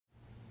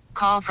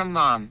call from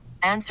mom.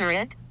 Answer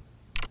it.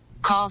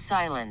 Call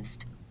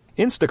silenced.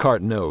 Instacart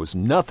knows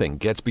nothing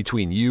gets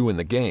between you and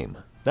the game.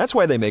 That's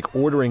why they make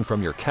ordering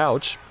from your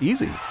couch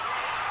easy.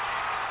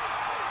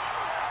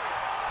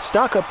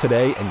 Stock up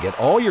today and get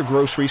all your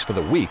groceries for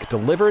the week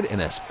delivered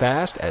in as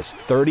fast as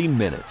 30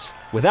 minutes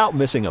without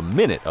missing a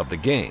minute of the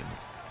game.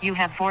 You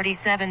have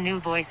 47 new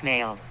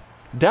voicemails.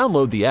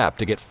 Download the app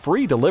to get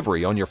free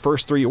delivery on your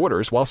first 3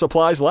 orders while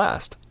supplies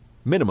last.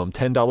 Minimum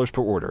 $10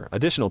 per order.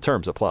 Additional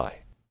terms apply.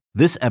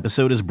 This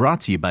episode is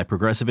brought to you by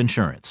Progressive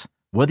Insurance.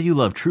 Whether you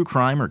love true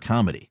crime or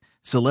comedy,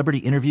 celebrity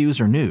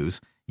interviews or news,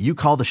 you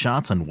call the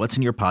shots on what's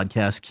in your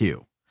podcast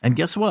queue. And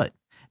guess what?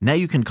 Now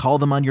you can call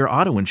them on your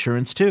auto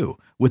insurance too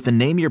with the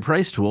Name Your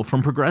Price tool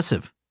from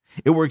Progressive.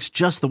 It works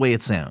just the way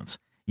it sounds.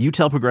 You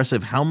tell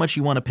Progressive how much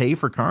you want to pay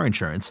for car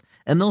insurance,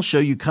 and they'll show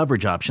you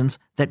coverage options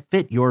that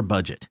fit your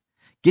budget.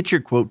 Get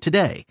your quote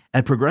today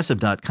at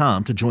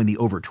Progressive.com to join the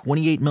over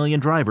 28 million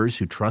drivers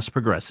who trust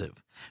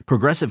Progressive.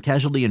 Progressive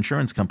Casualty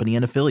Insurance Company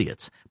and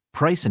Affiliates.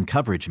 Price and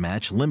coverage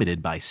match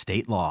limited by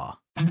state law.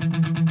 Get up,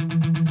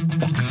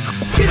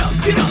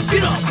 get up,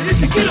 get up.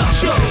 It's a Get Up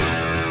Show.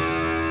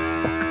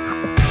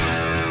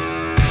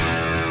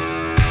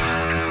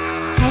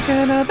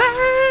 Talking about...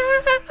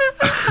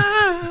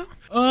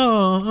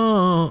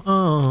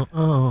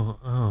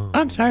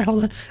 I'm sorry,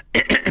 hold on.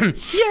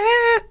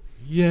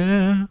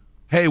 Yeah.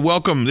 Hey,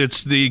 welcome.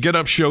 It's the Get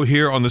Up Show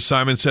here on the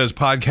Simon Says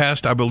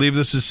podcast. I believe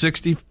this is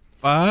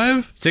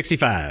 65?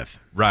 65.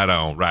 Right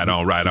on, right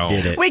on, right on.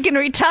 Did it. We can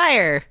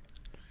retire.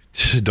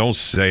 Don't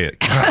say it.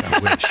 God, I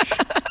wish.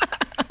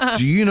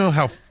 Do you know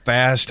how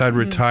fast I'd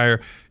retire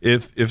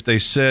if they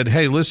said,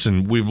 hey,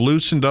 listen, we've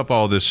loosened up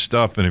all this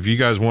stuff, and if you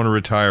guys want to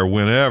retire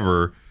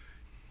whenever,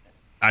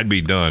 I'd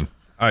be done.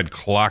 I'd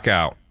clock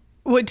out.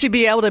 Would you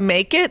be able to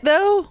make it,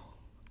 though?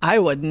 I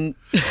wouldn't.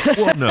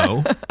 Well,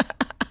 no.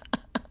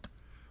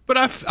 But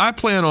I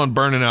plan on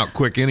burning out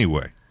quick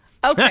anyway.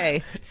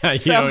 Okay.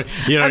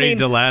 You don't need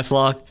the last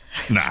long?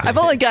 Nah. I've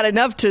only got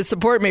enough to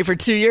support me for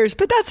 2 years,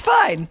 but that's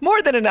fine.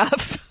 More than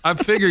enough. I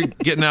figured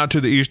getting out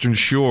to the Eastern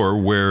Shore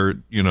where,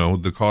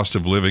 the cost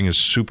of living is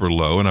super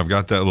low, and I've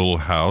got that little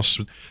house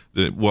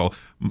that,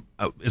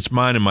 it's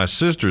mine and my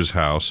sister's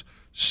house,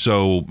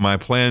 so my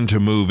plan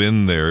to move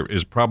in there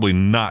is probably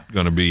not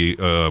going to be,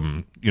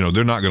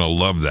 they're not going to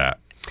love that.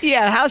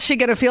 Yeah, how's she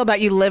going to feel about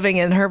you living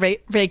in her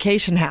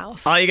vacation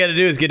house? All you got to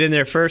do is get in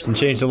there first and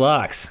change the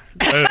locks.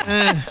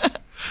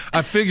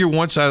 I figure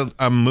once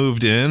I'm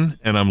moved in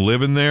and I'm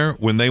living there,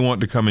 when they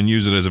want to come and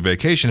use it as a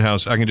vacation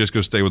house, I can just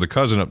go stay with a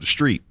cousin up the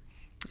street.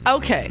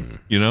 Okay.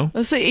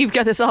 Let's see, you've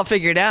got this all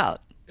figured out.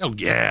 Oh,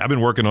 yeah. I've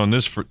been working on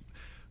this for...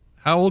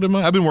 How old am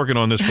I? I've been working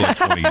on this for like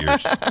 20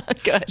 years.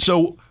 Good.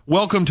 So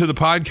welcome to the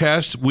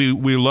podcast.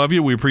 We love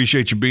you. We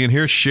appreciate you being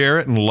here. Share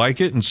it and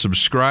like it and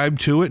subscribe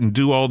to it and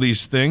do all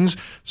these things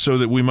so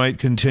that we might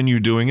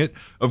continue doing it.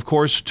 Of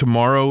course,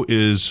 tomorrow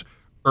is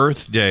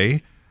Earth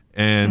Day,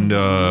 and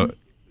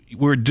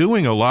we're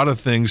doing a lot of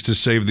things to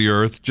save the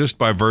Earth just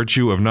by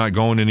virtue of not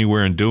going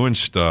anywhere and doing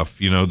stuff.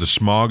 The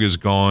smog is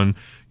gone.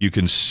 You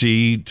can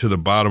see to the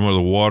bottom of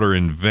the water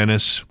in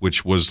Venice,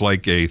 which was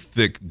like a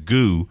thick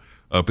goo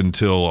up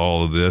until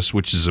all of this,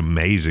 which is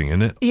amazing,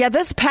 isn't it? Yeah,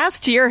 this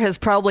past year has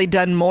probably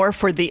done more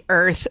for the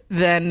Earth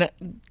than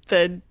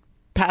the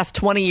past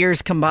 20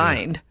 years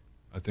combined.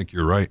 Yeah, I think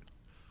you're right.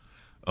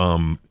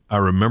 I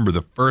remember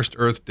the first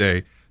Earth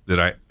Day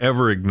that I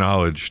ever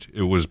acknowledged.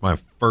 It was my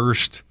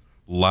first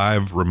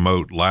live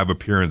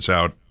appearance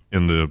out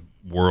in the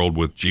world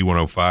with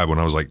G105 when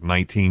I was like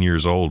 19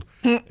 years old.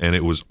 And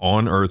it was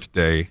on Earth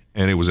Day,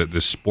 and it was at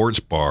this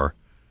sports bar.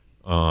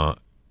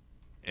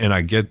 And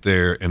I get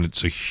there, and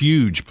it's a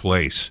huge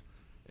place,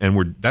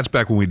 and that's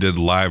back when we did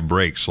live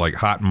breaks, like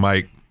Hot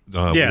Mic.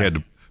 Yeah.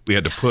 We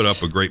had to put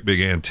up a great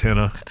big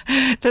antenna.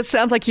 That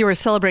sounds like you were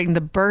celebrating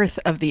the birth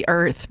of the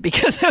Earth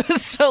because it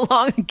was so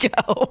long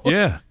ago.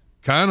 Yeah,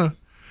 kind of.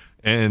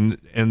 And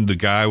the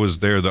guy was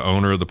there, the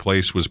owner of the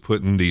place was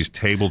putting these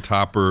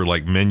tabletopper,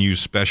 like menu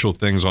special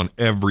things on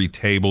every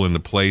table in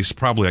the place,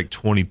 probably like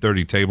 20,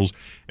 30 tables,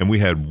 and we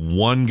had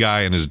one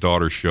guy and his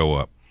daughter show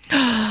up.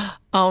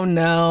 Oh,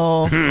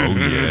 no. Oh,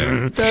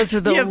 yeah. Those are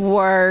the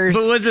worst.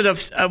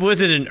 But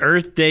was it an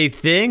Earth Day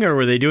thing, or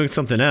were they doing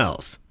something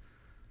else?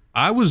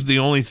 I was the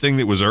only thing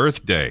that was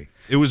Earth Day.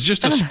 It was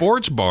just a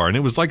sports bar, and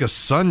it was like a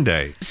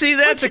Sunday. See,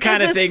 that's the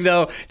kind of thing,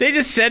 though. They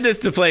just send us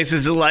to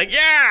places and like,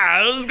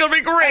 yeah, this is going to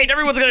be great.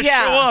 Everyone's going to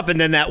show up.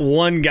 And then that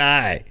one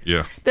guy.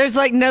 Yeah. There's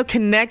like no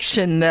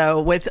connection,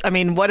 though, what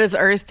does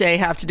Earth Day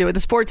have to do with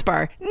the sports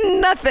bar?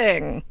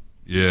 Nothing.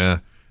 Yeah.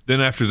 Then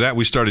after that,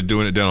 we started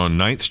doing it down on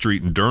 9th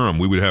Street in Durham.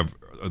 We would have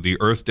the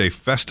Earth Day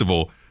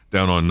Festival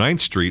down on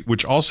 9th Street,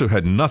 which also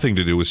had nothing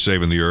to do with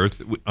saving the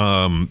Earth.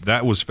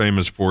 That was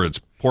famous for its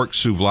pork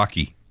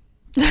souvlaki.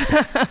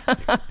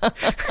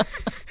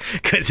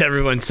 Because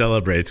everyone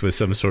celebrates with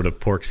some sort of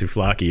pork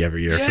souvlaki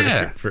every year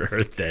for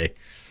Earth Day.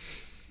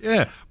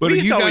 Yeah, but we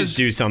used you to guys always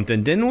do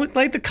something, didn't we?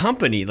 Like the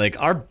company, like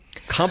our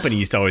company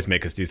used to always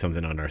make us do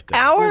something on Earth Day.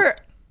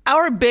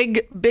 Our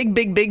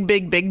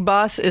big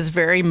boss is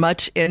very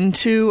much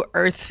into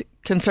Earth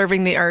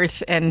conserving the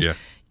earth and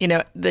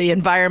the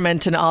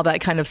environment and all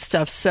that kind of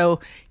stuff. So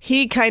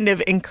he kind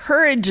of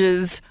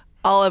encourages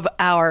all of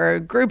our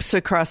groups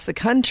across the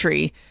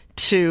country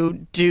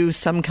to do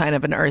some kind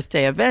of an Earth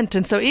Day event.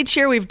 And so each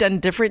year we've done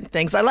different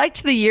things. I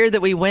liked the year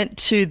that we went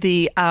to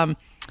the, oh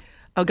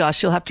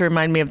gosh, you'll have to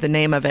remind me of the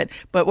name of it,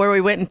 but where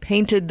we went and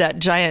painted that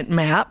giant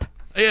map.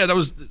 Yeah, that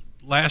was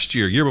last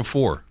year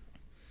before.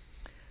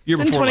 In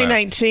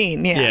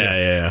 2019,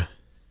 Yeah.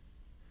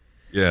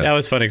 That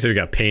was funny because we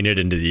got painted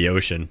into the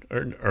ocean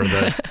or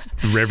the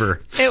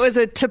river. It was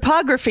a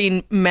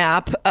topography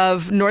map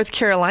of North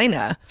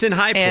Carolina. It's in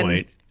High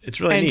Point. It's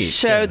really neat. And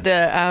showed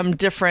the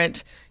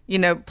different,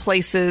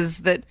 places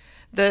that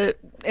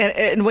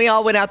and we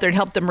all went out there and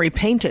helped them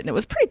repaint it. And it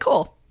was pretty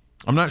cool.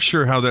 I'm not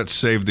sure how that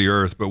saved the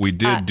earth, but we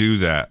did do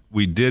that.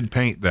 We did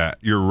paint that.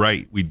 You're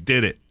right. We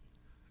did it.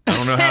 I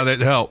don't know how that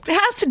helped. It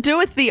has to do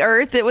with the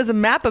earth. It was a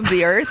map of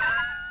the earth.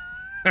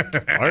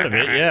 Part of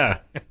it, yeah.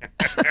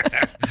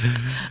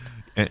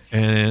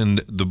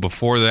 And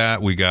before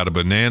that, we got a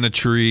banana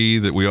tree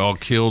that we all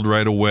killed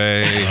right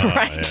away.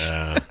 Right.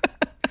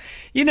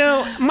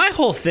 Yeah. My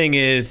whole thing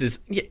is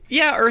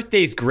Earth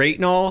Day's great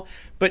and all,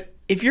 but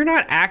if you're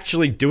not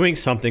actually doing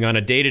something on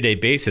a day-to-day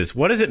basis,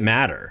 what does it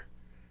matter?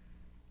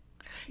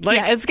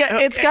 It's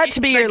got to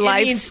be your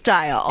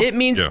lifestyle. It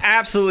means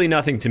absolutely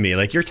nothing to me.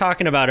 Like, you're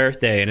talking about Earth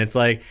Day, and it's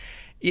like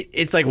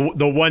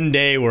the one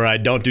day where I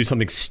don't do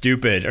something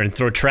stupid or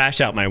throw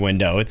trash out my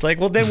window. It's like,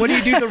 well, then what do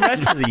you do the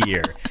rest of the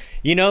year?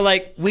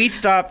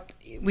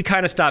 We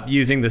kind of stopped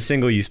using the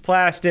single-use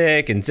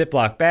plastic and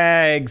Ziploc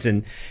bags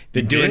and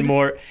been doing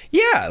more.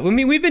 Yeah, I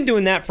mean, we've been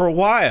doing that for a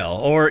while.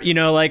 Or,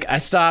 I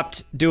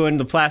stopped doing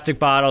the plastic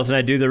bottles and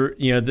I do the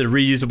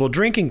reusable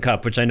drinking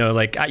cup, which I know,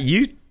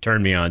 you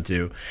turned me on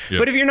to. Yep.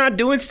 But if you're not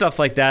doing stuff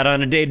like that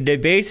on a day-to-day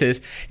basis,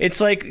 it's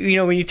like,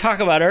 when you talk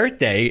about Earth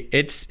Day,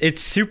 it's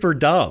super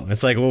dumb.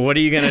 It's like, well, what are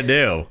you going to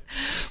do?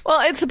 Well,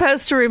 it's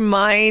supposed to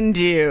remind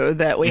you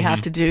that we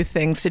have to do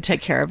things to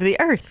take care of the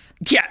earth.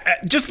 Yeah,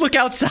 just look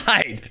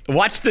outside.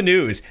 Watch the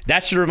news.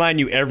 That should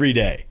remind you every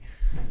day.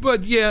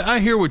 But yeah, I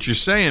hear what you're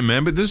saying,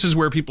 man, but this is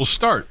where people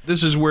start.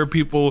 This is where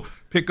people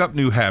pick up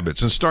new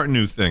habits and start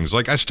new things.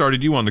 Like I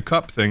started you on the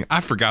cup thing. I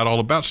forgot all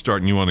about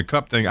starting you on the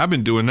cup thing. I've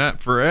been doing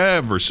that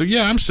forever. So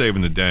yeah, I'm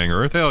saving the dang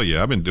earth. Hell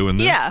yeah, I've been doing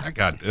this. Yeah. I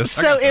got this.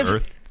 So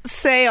if,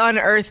 say on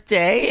Earth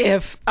Day,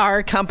 if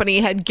our company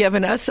had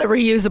given us a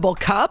reusable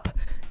cup,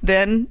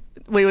 then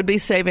we would be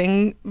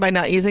saving by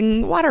not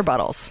using water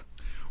bottles.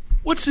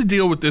 What's the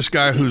deal with this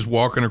guy who's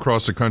walking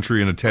across the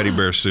country in a teddy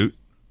bear suit?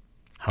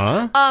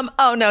 Huh?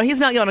 Oh no, he's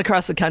not going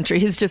across the country.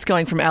 He's just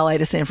going from LA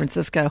to San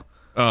Francisco.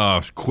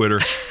 Oh, quitter.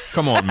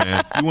 Come on,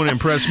 man. You want to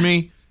impress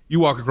me? You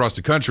walk across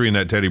the country in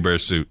that teddy bear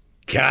suit.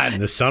 God,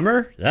 in the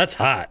summer? That's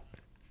hot.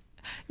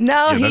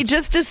 No, he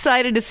just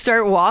decided to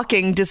start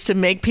walking just to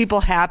make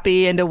people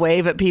happy and to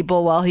wave at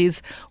people while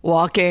he's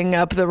walking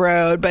up the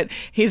road. But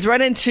he's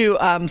run into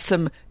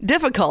some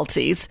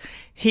difficulties.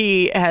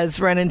 He has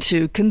run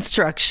into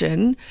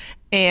construction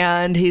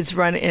and he's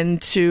run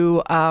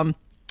into...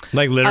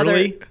 like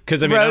literally?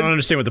 Because I don't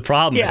understand what the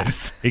problem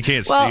is. He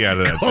can't see out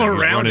of that thing.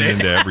 He's running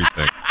into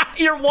everything.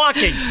 You're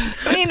walking.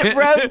 I mean,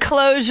 road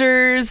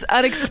closures,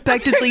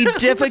 unexpectedly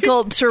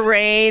difficult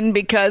terrain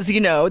because,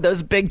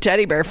 those big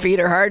teddy bear feet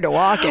are hard to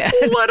walk in.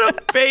 What a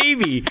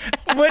baby.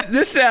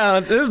 This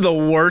is the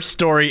worst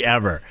story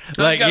ever.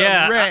 Like,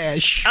 yeah,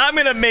 rash. I'm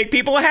going to make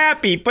people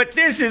happy, but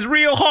this is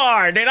real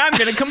hard and I'm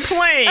going to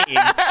complain.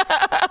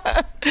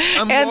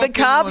 And the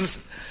cops...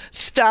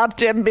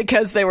 stopped him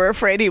because they were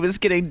afraid he was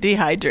getting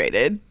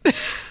dehydrated.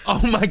 Oh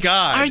my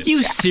God. Are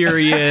you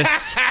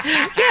serious?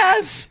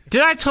 Yes.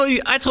 Did I tell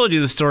you? I told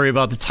you the story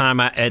about the time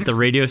at the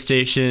radio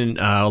station,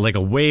 like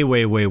a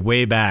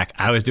way back.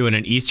 I was doing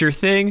an Easter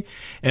thing,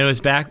 and it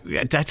was back.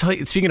 Did I tell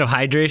you? Speaking of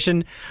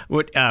hydration,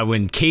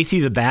 when Casey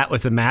the Bat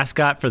was the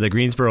mascot for the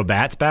Greensboro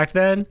Bats back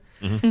then,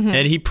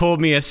 and he pulled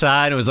me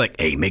aside and was like,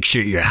 "Hey, make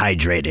sure you're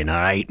hydrating,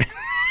 all right?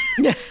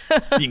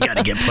 You got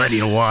to get plenty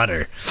of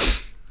water."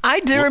 I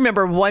do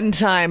remember one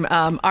time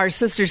our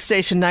sister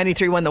station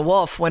 93.1 The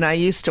Wolf, when I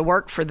used to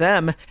work for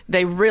them,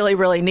 they really,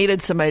 really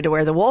needed somebody to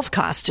wear the wolf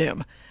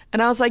costume.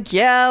 And I was like,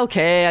 yeah,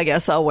 okay, I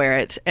guess I'll wear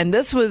it. And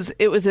it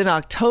was in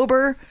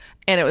October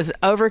and it was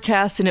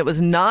overcast and it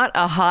was not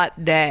a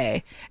hot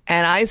day.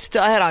 And I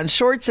still had on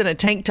shorts and a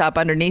tank top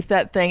underneath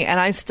that thing and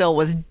I still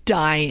was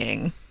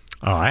dying.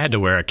 Oh, I had to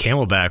wear a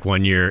Camelback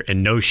one year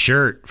and no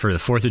shirt for the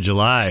 4th of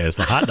July as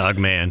the hot dog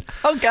man.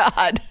 Oh,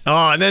 God.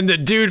 Oh, and then the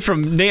dude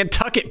from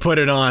Nantucket put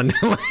it on.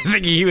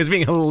 Thinking he was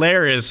being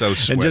hilarious. So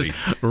sweaty. And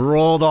just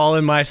rolled all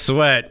in my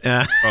sweat.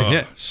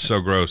 Oh,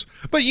 so gross.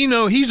 But,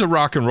 he's a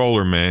rock and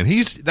roller, man.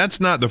 That's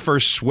not the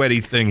first sweaty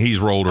thing he's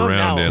rolled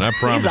around in. I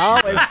promise He's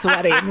always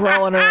sweaty and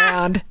rolling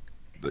around.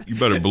 You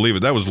better believe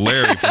it. That was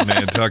Larry from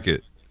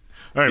Nantucket.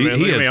 All right, man,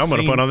 look at me. I'm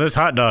going to put on this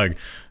hot dog.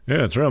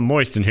 Yeah, it's real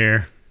moist in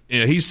here.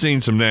 Yeah, he's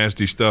seen some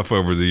nasty stuff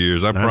over the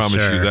years. I promise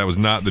sure. you that was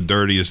not the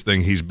dirtiest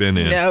thing he's been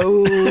in.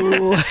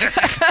 No.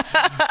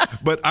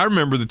 But I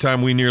remember the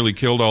time we nearly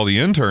killed all the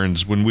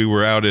interns when we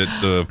were out at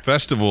the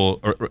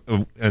festival,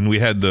 and we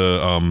had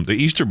the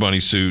Easter Bunny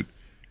suit.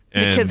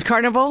 And The kids'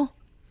 carnival?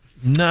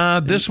 Nah,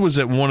 this was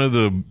at one of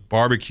the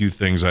barbecue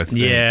things, I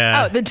think.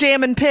 Yeah. Oh, the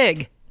Jammin'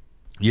 Pig.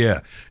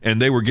 Yeah,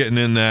 and they were getting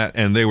in that,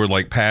 and they were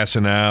like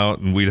passing out,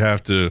 and we'd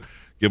have to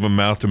give them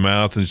mouth to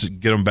mouth and just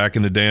get them back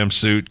in the damn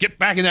suit. Get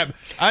back in that.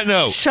 I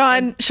know.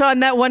 Sean,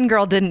 that one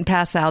girl didn't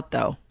pass out,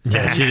 though.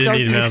 Yeah, she didn't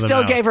need You another still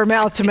mouth. gave her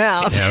mouth to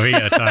mouth. Yeah, we got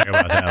to talk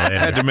about that I had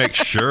later. to make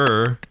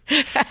sure.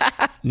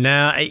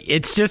 No,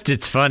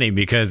 it's funny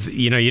because,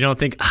 you don't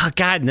think, oh,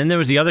 God. And then there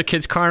was the other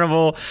kids'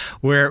 carnival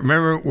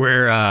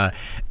where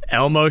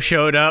Elmo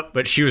showed up,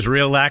 but she was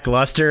real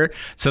lackluster.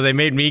 So they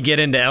made me get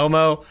into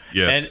Elmo.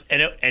 Yes.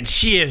 And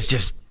she is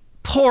just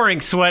pouring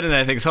sweat in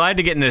that thing. So I had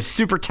to get in this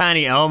super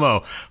tiny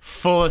Elmo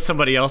full of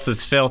somebody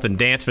else's filth and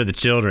dance for the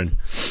children.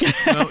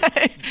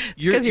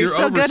 you're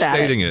so good at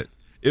overstating it.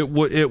 It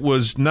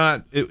was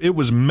not. It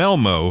was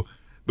Melmo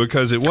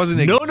because it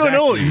wasn't.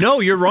 No,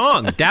 you're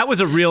wrong. That was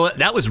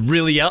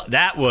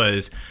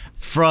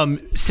from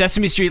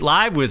Sesame Street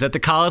Live, was at the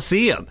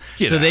Coliseum.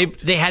 Get so out. they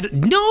had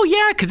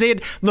because they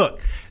had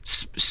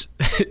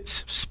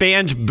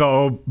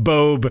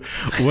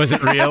SpongeBob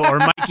wasn't real, or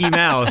Mikey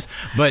Mouse,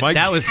 but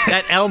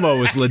that Elmo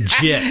was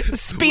legit.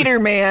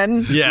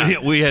 Speederman. Yeah.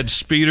 We had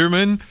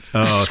Speederman,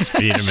 Oh,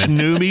 Speederman.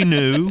 Snoomy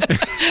Noo,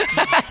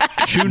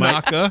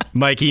 Chewbacca.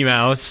 Mikey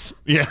Mouse.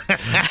 Yeah.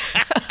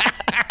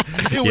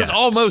 It was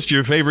almost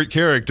your favorite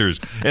characters.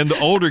 And the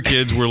older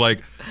kids were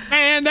like,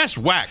 man, that's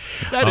whack.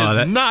 That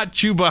is not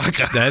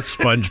Chewbacca. That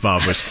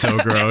SpongeBob was so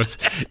gross.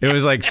 It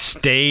was like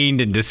stained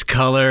and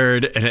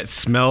discolored, and it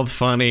smelled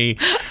funny.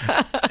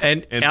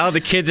 And all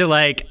the kids are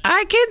like,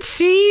 I can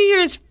see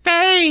your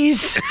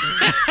face.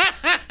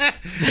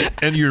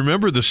 And you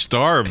remember the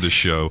star of the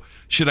show.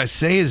 Should I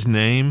say his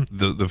name?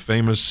 The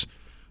famous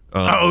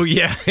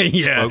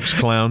spokes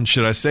clown.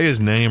 Should I say his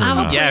name or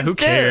not? Yeah, who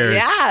Please do. cares?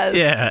 Yes.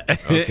 Yeah.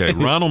 Okay,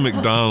 Ronald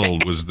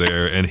McDonald was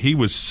there, and he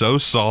was so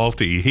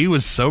salty. He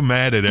was so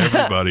mad at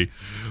everybody.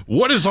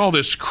 What is all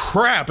this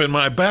crap in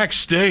my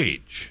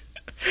backstage?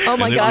 Oh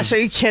my And it gosh, was- are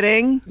you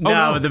kidding?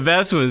 No, the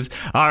best was,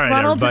 all right,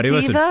 Ronald's a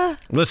everybody, diva?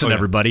 listen, Oh, yeah.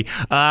 everybody.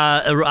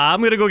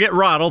 I'm going to go get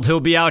Ronald. He'll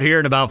be out here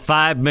in about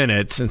 5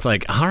 minutes. It's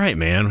like, all right,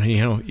 man.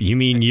 You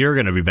mean you're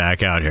going to be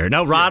back out here?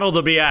 No, Ronald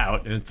will be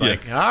out. And it's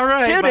like, all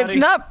right, Dude, buddy. it's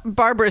not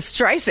Barbara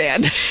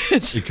Streisand.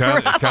 It's It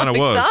kinda Ronald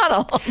was.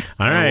 McDonald.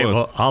 All right, would.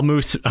 well, I'll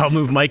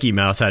move Mikey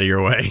Mouse out of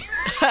your way.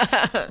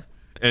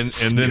 And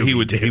then he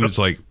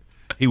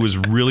was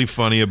really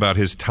funny about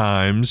his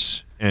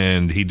times,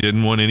 and he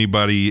didn't want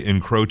anybody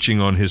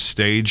encroaching on his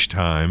stage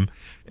time.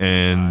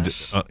 And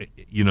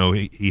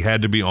he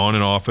had to be on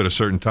and off at a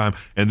certain time.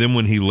 And then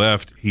when he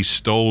left, he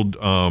stole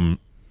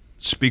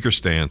speaker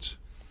stands.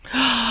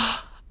 I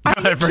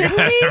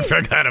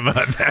forgot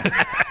about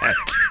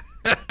that.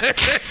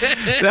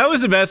 That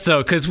was the best,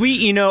 though, because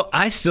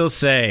I still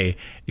say,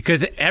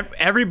 because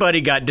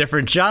everybody got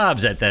different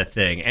jobs at that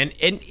thing, and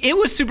it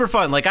was super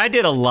fun. Like, I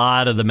did a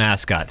lot of the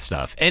mascot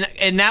stuff,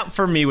 and that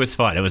for me was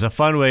fun. It was a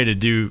fun way to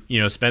do,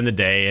 spend the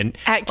day. And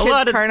At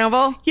Kids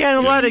Carnival? Yeah,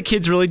 and a lot of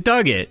kids really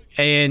dug it.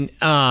 And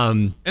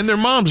their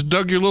moms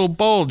dug your little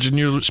bulge in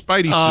your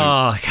Spidey suit.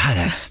 oh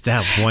god,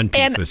 that one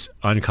piece And- was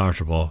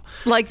uncomfortable.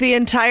 Like the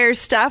entire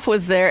staff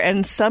was there,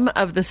 and some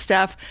of the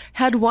staff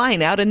had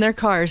wine out in their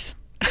cars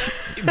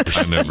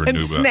I never and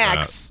knew about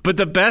snacks. But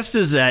the best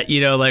is that,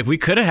 like we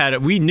could have had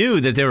it. We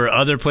knew that there were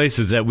other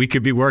places that we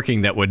could be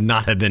working that would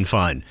not have been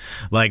fun,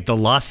 like the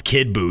Lost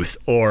Kid booth,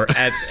 or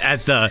at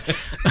the,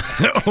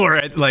 or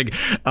at like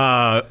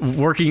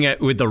working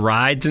with the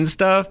rides and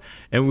stuff.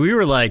 And we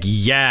were like,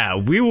 yeah,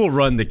 we will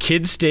run the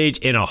kids stage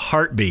in a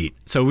heartbeat.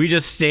 So we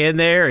just stand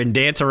there and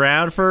dance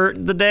around for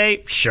the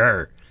day.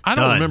 Sure. I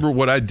don't remember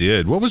what I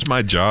did. What was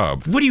my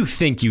job? What do you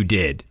think you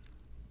did?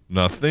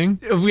 Nothing.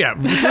 Yeah,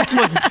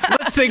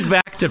 let's think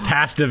back to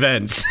past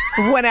events.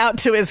 Went out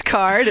to his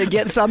car to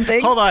get something.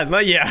 Hold on,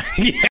 yeah.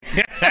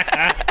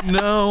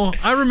 No,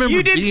 I remember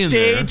You did being stage.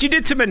 there. You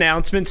did some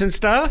announcements and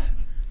stuff.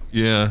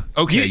 Yeah.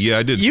 Okay. You-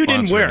 I did. You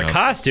didn't sponsor wear a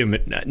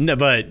announcements. costume, no,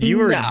 but you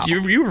were No.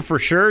 you were for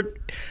sure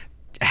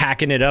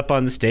hacking it up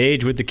on the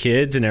stage with the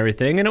kids and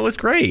everything, and it was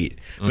great.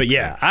 But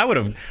yeah, I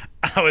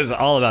was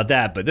all about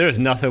that. But there was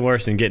nothing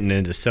worse than getting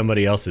into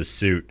somebody else's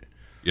suit.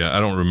 Yeah,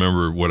 I don't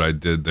remember what I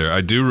did there.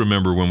 I do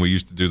remember when we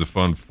used to do the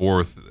Fun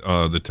Fourth,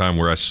 the time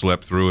where I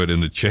slept through it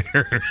in the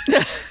chair.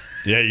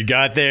 Yeah, you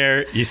got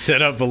there, you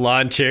set up a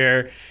lawn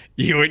chair,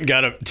 you went and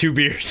got 2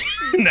 beers,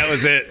 and that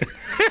was it.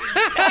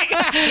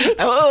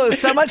 Oh,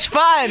 so much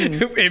fun.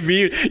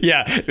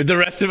 Yeah, the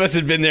rest of us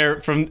had been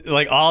there from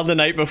like all the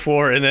night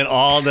before and then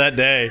all that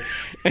day.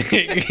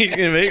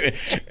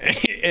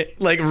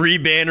 Like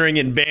re-bannering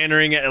and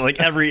bannering at like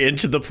every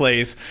inch of the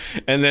place.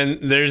 And then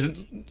there's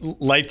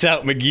Lights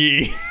Out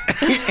McGee.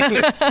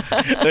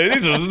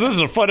 This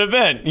is a fun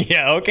event.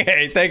 Yeah,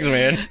 okay. Thanks,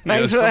 man.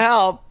 Thanks for the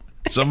help.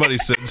 Somebody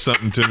said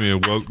something to me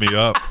and woke me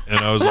up, and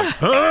I was like,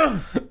 huh?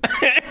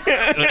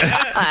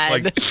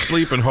 Like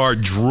sleeping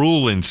hard,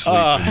 sleeping, So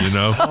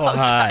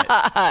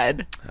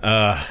hot.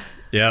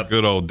 Yep.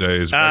 Good old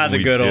days.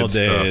 The good old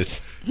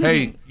days.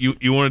 Hey,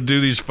 you want to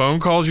do these phone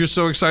calls you're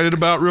so excited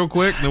about real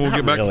quick, and then we'll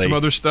get back to some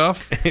other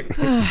stuff?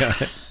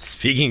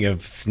 Speaking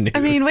of snooze. I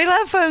mean, we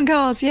love phone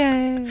calls.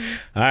 Yay.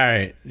 All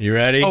right. You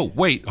ready? Oh,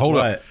 wait. Hold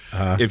up.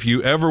 If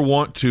you ever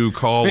want to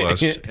call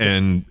us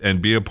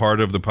and be a part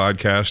of the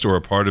podcast or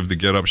a part of the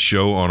Get Up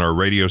show on our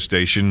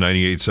station,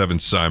 98.7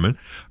 Simon,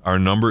 our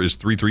number is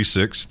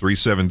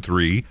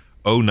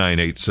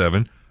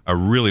 336-373-0987. I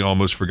really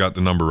almost forgot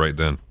the number right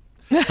then.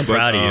 I'm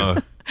proud of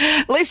you.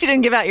 At least you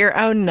didn't give out your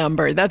own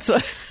number. That's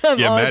what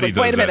I'm always Maddie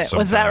like, wait a minute. does that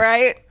Was that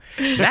right?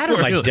 That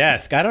on my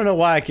desk. I don't know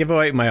why I give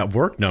away my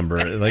work number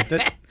like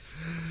that.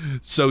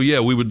 So, yeah,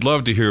 we would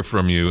love to hear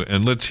from you,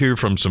 and let's hear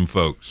from some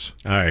folks.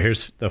 All right,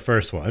 here's the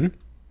first one.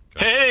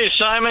 Hey,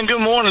 Simon. Good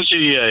morning to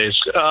you guys.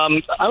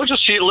 I was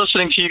just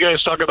listening to you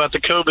guys talk about the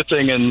COVID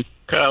thing and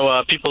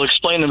how people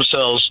explain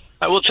themselves.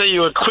 I will tell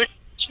you a quick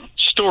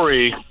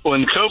story.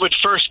 When COVID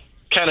first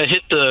kind of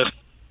hit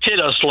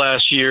us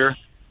last year,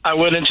 I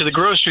went into the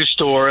grocery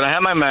store and I had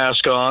my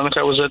mask on.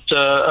 I was at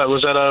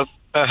a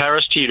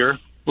Harris Teeter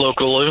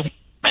locally,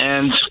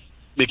 and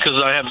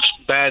because I have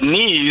bad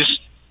knees,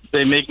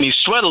 they make me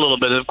sweat a little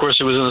bit. Of course,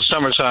 it was in the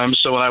summertime,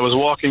 so when I was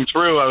walking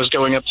through, I was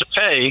going up to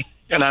pay,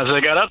 and as I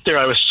got up there,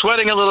 I was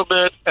sweating a little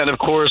bit, and of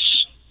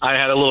course, I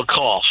had a little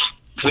cough.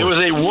 There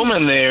was a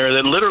woman there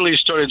that literally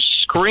started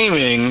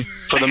screaming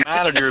for the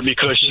manager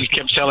because she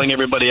kept telling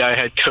everybody I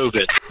had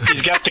COVID.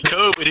 He's got the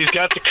COVID. He's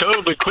got the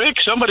COVID. Quick,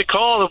 somebody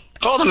call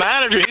the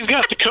manager. He's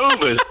got the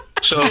COVID.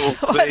 So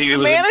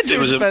it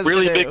was a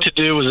really big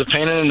to-do. It was a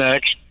pain in the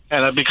neck.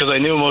 And because I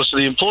knew most of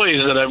the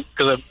employees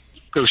because I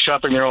go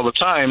shopping there all the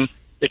time,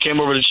 they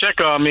came over to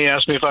check on me,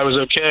 asked me if I was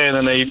okay, and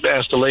then they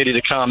asked the lady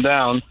to calm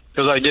down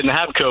because I didn't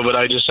have COVID.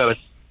 I just it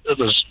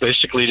was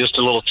basically just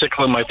a little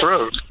tickle in my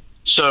throat.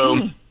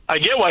 So I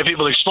get why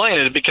people explain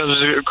it because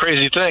it's a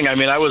crazy thing. I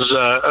mean, that was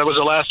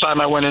the last time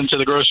I went into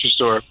the grocery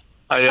store.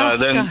 I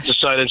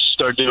decided to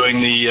start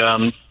doing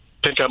the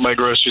pick up my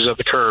groceries at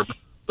the curb.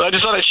 But I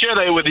just thought I'd share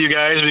that with you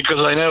guys because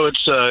I know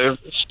it's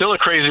still a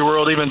crazy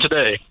world even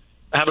today.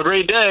 Have a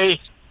great day.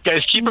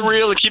 Guys, keep it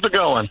real and keep it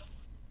going.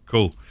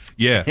 Cool.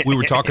 Yeah, we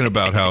were talking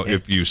about how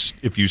if you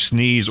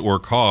sneeze or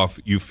cough,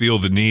 you feel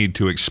the need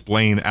to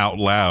explain out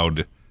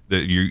loud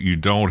that you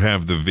don't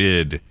have the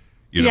vid.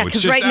 Yeah,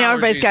 because right now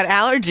everybody's got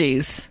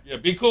allergies. Yeah,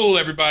 be cool,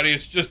 everybody.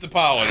 It's just the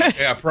pollen.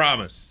 Yeah, I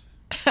promise.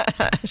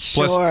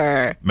 Sure.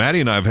 Plus,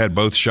 Maddie and I have had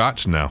both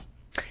shots now.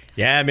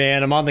 Yeah,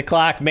 man. I'm on the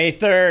clock. May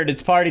 3rd.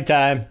 It's party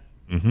time.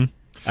 Mm-hmm.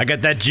 I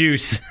got that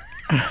juice.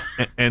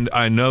 And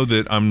I know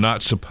that I'm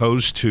not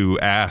supposed to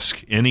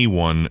ask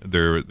anyone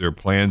their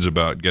plans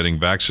about getting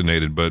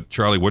vaccinated, but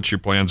Charlie, what's your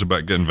plans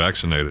about getting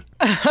vaccinated?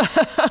 It's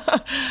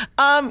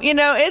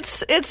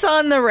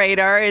on the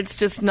radar. It's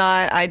just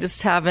not. I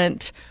just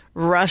haven't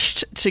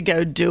rushed to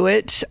go do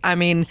it. I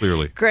mean,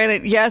 clearly,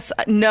 granted, yes,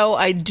 no,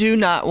 I do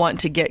not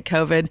want to get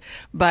COVID,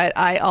 but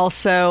I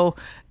also,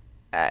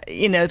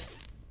 the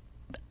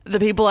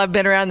people I've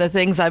been around, the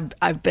things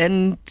I've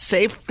been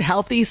safe,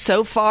 healthy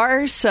so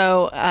far.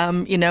 So,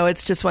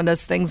 it's just one of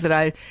those things that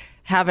I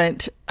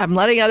haven't. I'm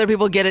letting other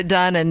people get it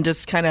done and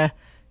just kind of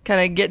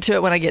get to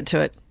it when I get to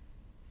it.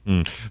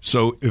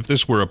 So, if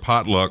this were a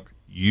potluck,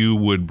 you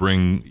would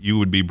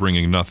be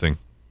bringing nothing.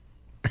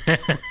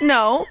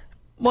 No.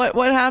 What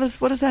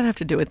does that have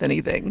to do with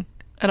anything?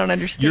 I don't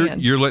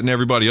understand. You're letting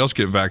everybody else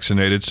get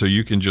vaccinated so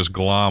you can just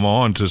glom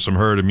on to some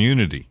herd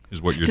immunity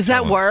is what you're Does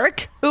that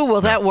work? Ooh, will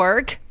that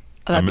work?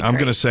 Oh, I'm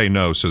going to say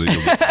no so that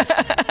you'll get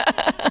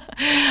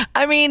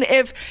I mean,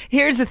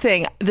 here's the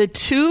thing. The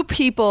two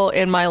people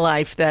in my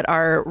life that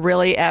are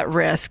really at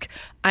risk,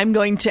 I'm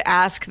going to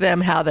ask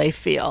them how they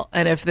feel.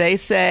 And if they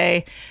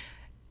say,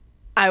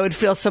 I would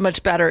feel so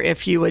much better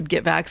if you would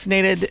get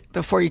vaccinated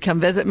before you come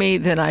visit me,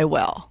 then I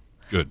will.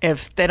 Good.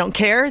 If they don't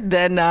care,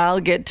 then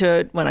I'll get to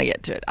it when I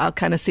get to it. I'll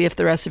kind of see if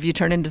the rest of you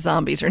turn into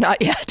zombies or not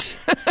yet.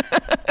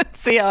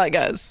 See how it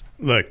goes.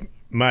 Look,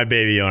 my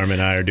baby arm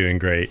and I are doing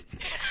great.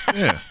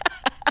 Yeah.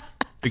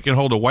 He can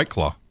hold a White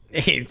Claw.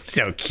 It's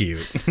so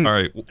cute. All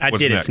right, I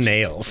what's did next? its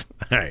nails.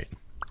 All right.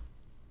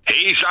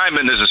 Hey,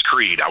 Simon, this is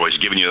Creed. I was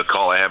giving you a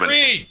call. I haven't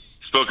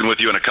spoken with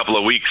you in a couple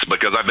of weeks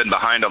because I've been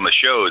behind on the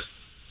shows.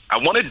 I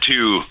wanted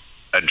to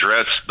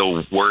address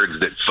the words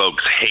that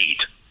folks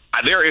hate.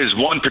 There is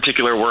one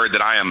particular word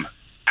that I am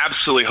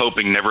absolutely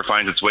hoping never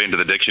finds its way into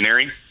the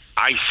dictionary.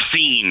 I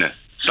seen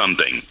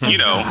something.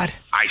 God.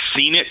 I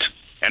seen it,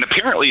 and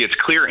apparently it's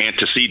clear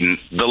antecedent,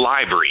 the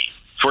library.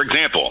 For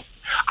example,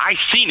 I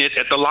seen it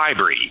at the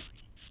library.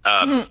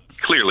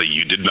 Clearly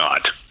you did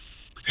not.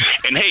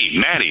 And hey,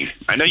 Maddie,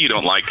 I know you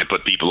don't like to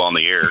put people on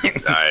the air.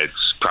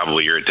 It's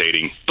probably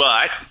irritating.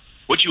 But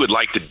what you would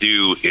like to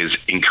do is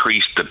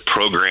increase the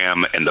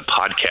program and the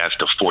podcast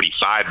to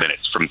 45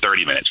 minutes from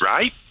 30 minutes,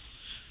 right?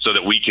 So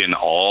that we can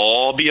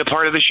all be a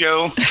part of the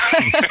show.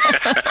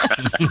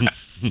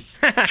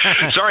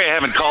 Sorry I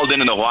haven't called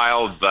in a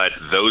while, but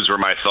those were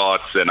my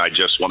thoughts, and I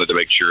just wanted to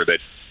make sure that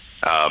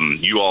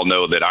you all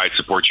know that I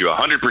support you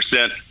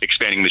 100%,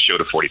 expanding the show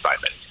to 45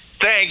 minutes.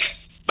 Thanks.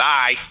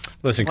 Bye.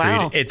 Listen,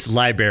 Wow. Creed, it's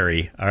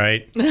library, all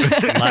right?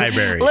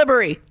 Library.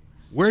 Liberty.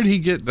 Where'd he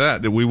get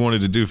that we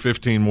wanted to do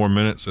 15 more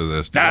minutes of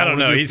this? I don't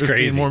know. He's 15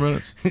 crazy. more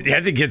minutes? I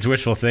think it's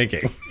wishful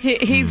thinking.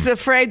 He's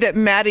afraid that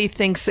Maddie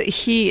thinks that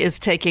he is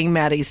taking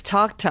Maddie's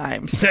talk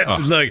times.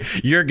 Look,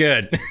 you're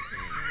good.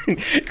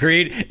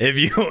 Creed,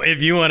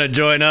 if you want to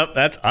join up,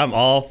 I'm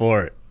all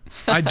for it.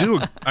 I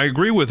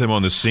agree with him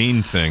on the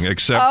scene thing,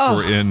 except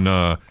for in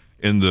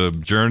the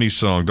Journey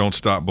song, Don't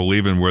Stop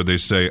Believing, where they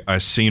say, I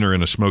seen her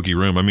in a smoky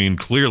room. I mean,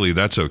 clearly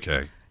that's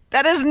okay.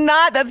 That's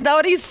not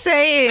what he's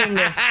saying.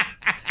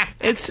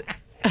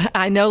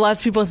 I know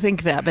lots of people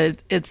think that, but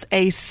it's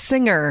a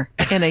singer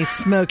in a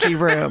smoky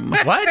room.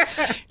 What?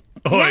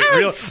 Oh,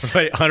 Yes!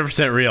 wait,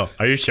 100% real.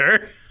 Are you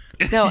sure?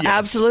 No,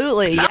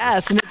 absolutely.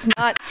 Yes. And it's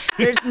not,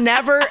 there's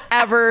never,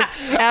 ever,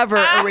 ever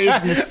a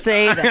reason to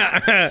say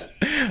that.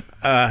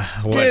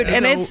 Dude,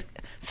 and it's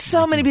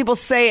so many people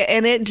say it,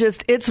 and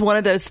it's one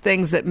of those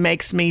things that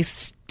makes me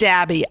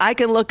stabby. I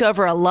can look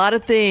over a lot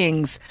of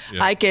things.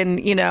 Yeah. I can,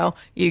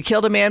 you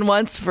killed a man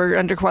once for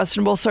under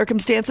questionable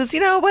circumstances.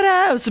 What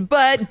else?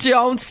 But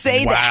don't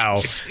say Wow.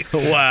 that.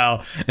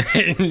 Wow.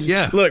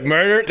 Yeah. Look,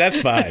 murder, that's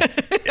fine.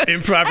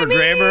 Improper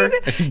grammar.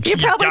 You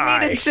probably die.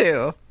 needed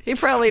to. You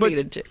probably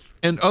needed to.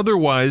 And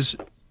otherwise,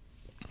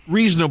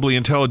 reasonably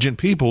intelligent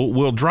people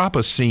will drop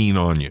a scene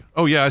on you.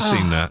 Oh, yeah, I've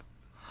seen that.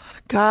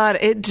 God,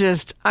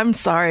 I'm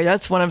sorry.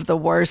 That's one of the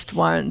worst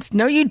ones.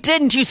 No, you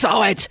didn't. You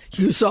saw it.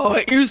 You saw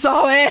it. You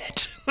saw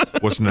it.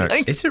 What's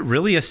next? Is it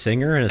really a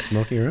singer in a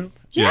smoky room?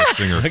 Yeah,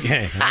 singer.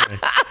 Okay.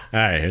 All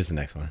right, here's the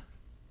next one.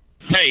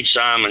 Hey,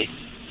 Simon.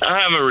 I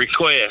have a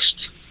request.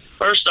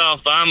 First off,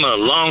 I'm a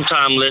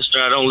long-time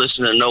listener. I don't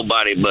listen to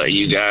nobody but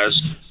you guys.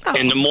 Oh.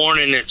 In the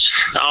morning, it's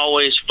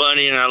always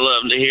funny, and I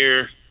love to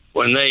hear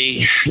when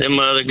them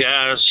other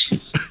guys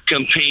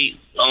compete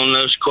on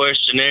those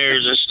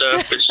questionnaires and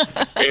stuff.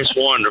 It's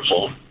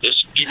wonderful.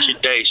 Just get your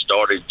day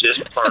started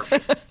just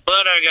perfect. But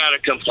I got a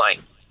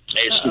complaint.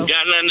 It's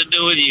got nothing to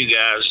do with you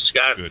guys. It's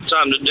got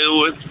something to do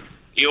with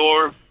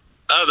your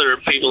other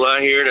people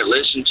out here that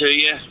listen to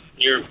you,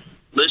 your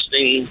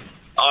listening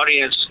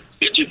audience.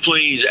 Could you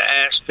please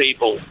ask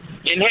people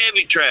in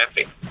heavy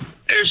traffic,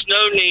 there's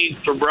no need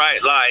for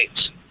bright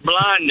lights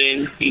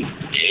blinding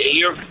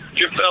your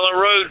fellow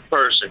road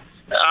person.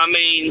 I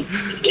mean,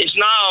 it's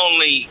not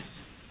only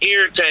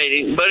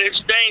irritating, but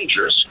it's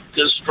dangerous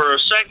because for a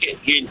second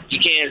you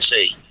can't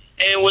see.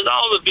 And with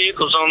all the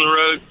vehicles on the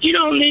road, you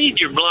don't need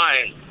your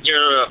bright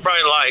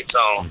lights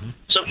on.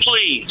 So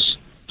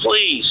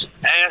please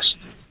ask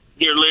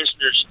your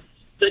listeners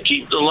to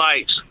keep the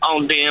lights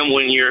on dim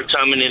when you're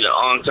coming into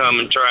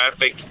oncoming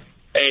traffic,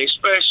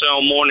 especially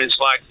on mornings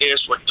like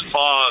this with the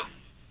fog.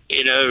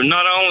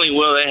 Not only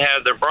will they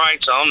have their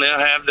brights on, they'll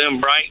have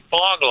them bright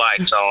fog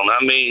lights on.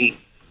 I mean,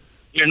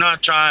 you're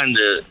not trying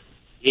to,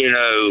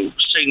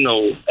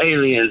 signal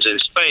aliens in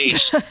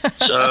space.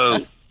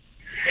 So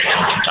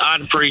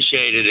I'd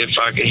appreciate it if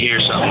I could hear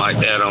something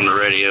like that on the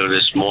radio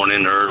this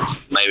morning or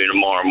maybe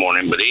tomorrow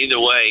morning. But either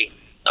way,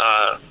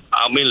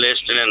 I'll be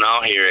listening and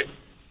I'll hear it.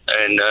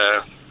 And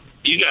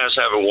you guys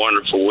have a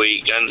wonderful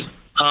week. And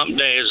Hump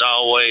Day is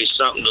always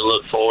something to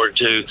look forward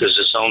to because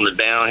it's on the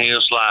downhill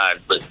slide.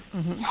 But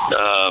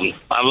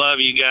I love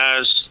you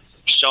guys.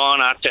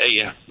 Sean, I tell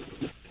you,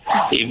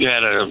 you've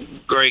had a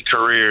great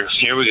career.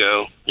 Here we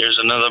go. Here's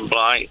another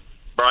bright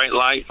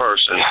light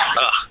person.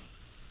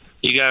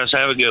 You guys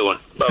have a good one.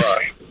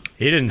 Bye-bye.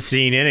 He didn't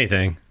see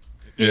anything.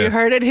 Yeah. You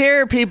heard it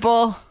here,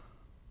 people.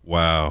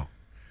 Wow.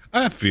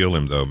 I feel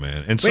him, though,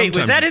 man. And Wait,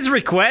 was sometimes- that his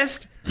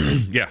request?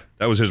 Yeah,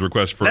 that was his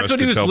request for That's us what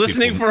to he was tell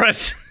listening people. for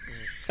us?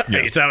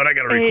 Hey, Simon, I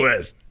got a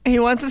request. He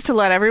wants us to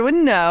let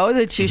everyone know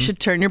that you should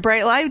turn your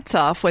bright lights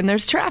off when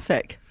there's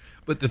traffic.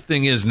 But the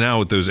thing is now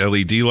with those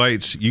LED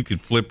lights, you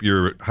could flip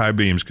your high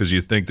beams because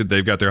you think that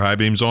they've got their high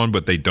beams on,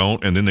 but they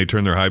don't. And then they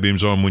turn their high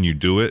beams on when you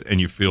do it,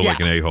 and you feel like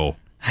an a-hole.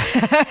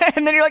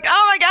 And then you're like,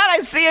 oh my God, I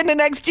see you into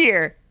next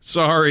year.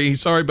 Sorry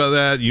about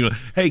that.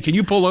 Hey, can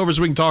you pull over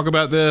so we can talk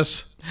about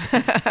this?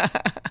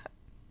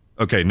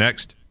 Okay,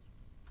 next.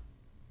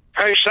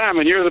 Hey,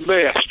 Simon, you're the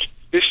best.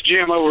 This is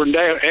Jim over in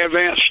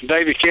Advance,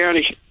 Davie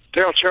County.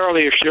 Tell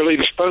Charlie if she'll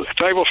eat a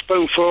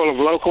tablespoonful of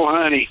local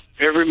honey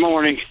every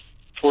morning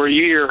for a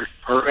year,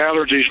 her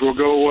allergies will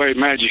go away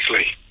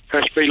magically.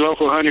 Has to be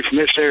local honey from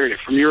this area,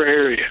 from your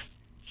area.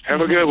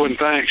 Have a good one.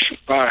 Thanks.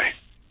 Bye.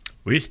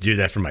 We used to do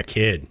that for my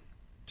kid.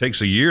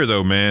 Takes a year,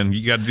 though, man.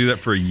 You got to do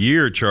that for a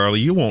year, Charlie.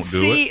 You won't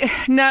do it. See,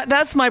 no,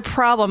 that's my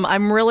problem.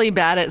 I'm really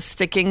bad at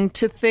sticking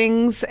to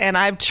things, and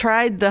I've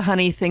tried the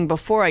honey thing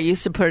before. I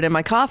used to put it in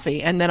my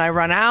coffee, and then I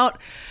run out,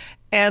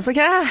 and it's like,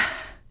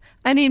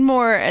 I need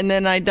more, and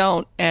then I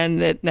don't,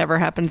 and it never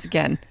happens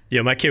again.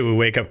 Yeah, my kid would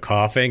wake up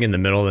coughing in the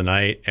middle of the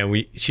night,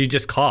 and she'd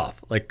just cough,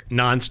 like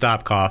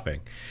nonstop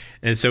coughing.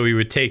 And so we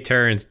would take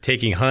turns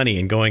taking honey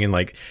and going and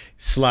like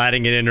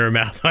sliding it into her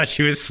mouth while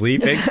she was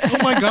sleeping. Oh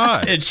my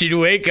God. And she'd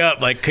wake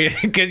up like,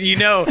 because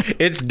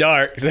it's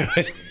dark. So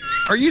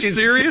are you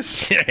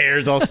serious? Her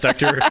hair's all stuck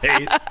to her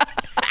face.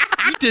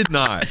 You did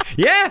not.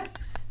 Yeah.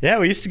 Yeah,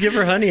 we used to give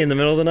her honey in the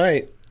middle of the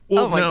night.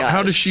 Well, now,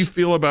 how does she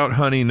feel about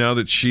honey now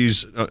that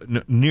she's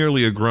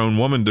nearly a grown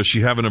woman? Does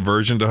she have an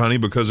aversion to honey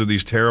because of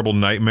these terrible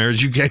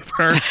nightmares you gave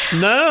her?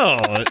 No.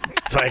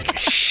 It's like,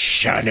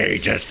 shh, honey,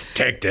 just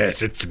take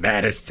this. It's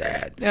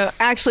medicine. No,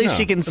 actually,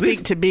 she can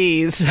speak to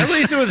bees. At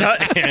least it was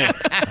honey.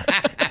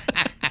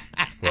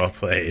 Well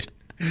played.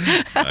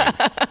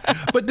 Nice.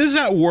 But does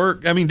that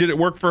work? I mean, did it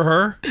work for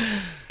her?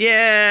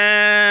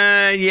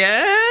 Yeah.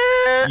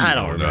 I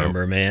don't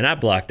remember, man. I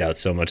blocked out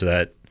so much of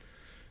that.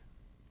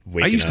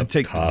 I used to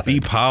take the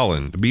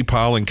bee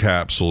pollen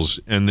capsules,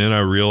 and then I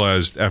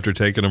realized after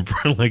taking them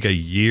for like a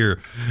year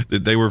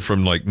that they were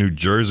from like New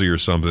Jersey or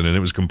something, and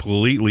it was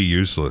completely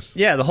useless.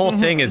 Yeah, the whole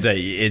thing is that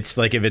it's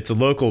like if it's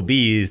local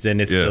bees, then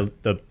it's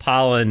the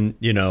pollen,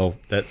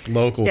 that's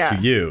local to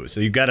you.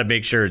 So you've got to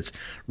make sure it's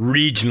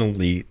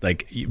regionally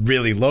like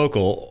really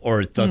local,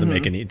 or it doesn't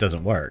it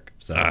doesn't work.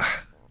 So I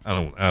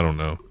don't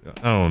know.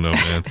 I don't know,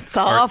 man. It's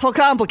awful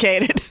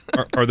complicated.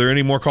 Are there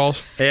any more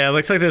calls? Yeah, it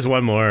looks like there's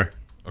one more.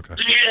 Okay.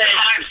 Yeah,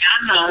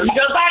 I know. You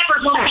go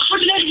backwards on it.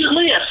 Put it in your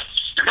list.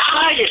 I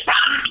like it.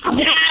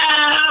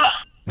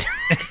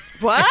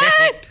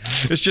 What?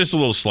 It's just a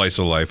little slice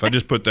of life. I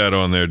just put that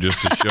on there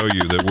just to show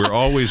you that we're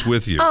always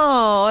with you.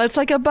 Oh, it's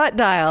like a butt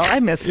dial.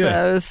 I miss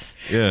those.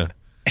 Yeah.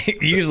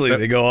 Usually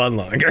they go on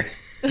longer.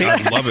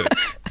 I love it.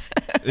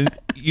 And,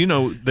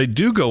 they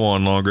do go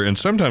on longer, and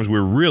sometimes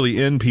we're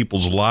really in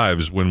people's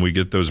lives when we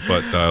get those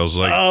butt dials.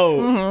 Like,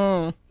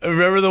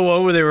 remember the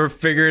one where they were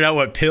figuring out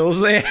what pills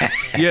they had?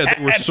 Yeah,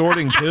 they were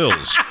sorting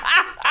pills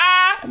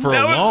for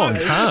a long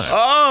time.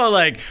 Oh,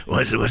 like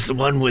what's the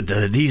one with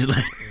these?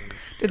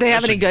 Do they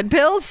have any good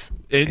pills?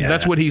 And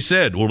that's what he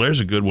said. Well, there's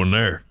a good one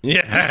there.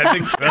 Yeah, I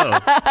think so.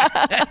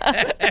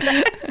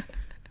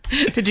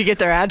 Did you get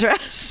their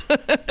address?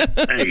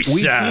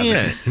 We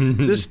can't.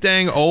 This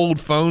dang old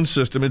phone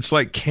system, it's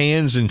like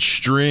cans and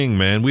string,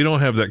 man. We don't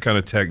have that kind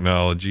of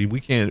technology.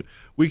 We can't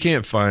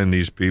find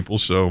these people,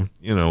 so,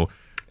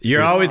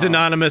 You're always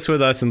anonymous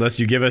with us unless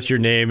you give us your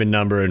name and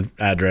number and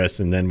address,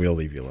 and then we'll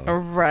leave you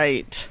alone.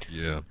 Right.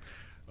 Yeah.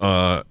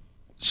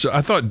 So I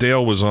thought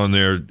Dale was on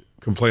there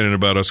complaining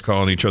about us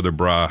calling each other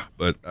bra,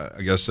 but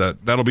I guess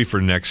that'll be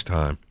for next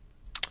time.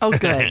 Oh,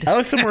 good. That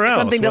was somewhere else.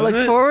 Something to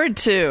look forward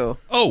to.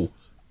 Oh,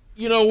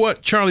 you know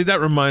what, Charlie?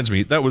 That reminds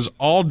me. That was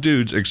all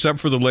dudes except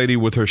for the lady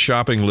with her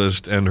shopping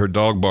list and her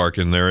dog bark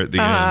in there at the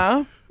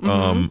end.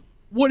 Mm-hmm.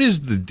 What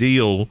is the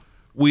deal?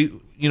 I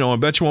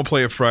Bet You Won't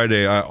Play It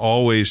Friday. I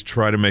always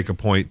try to make a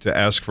point to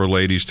ask for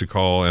ladies to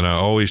call, and I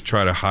always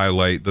try to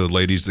highlight the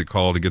ladies that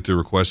call to get their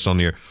requests on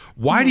the air.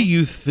 Why do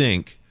you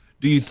think?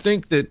 Do you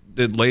think that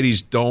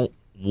ladies don't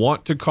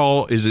want to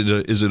call? Is it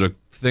a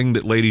thing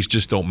that ladies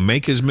just don't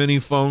make as many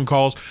phone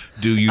calls?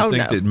 Do you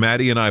think that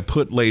Maddie and I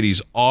put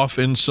ladies off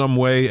in some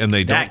way and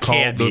they don't call?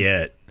 That can't be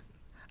it.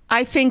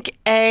 I think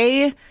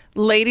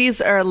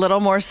ladies are a little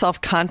more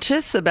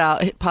self-conscious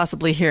about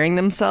possibly hearing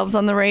themselves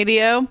on the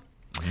radio,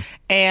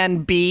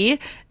 and B,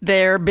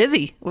 they're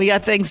busy. We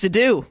got things to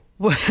do.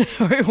 We're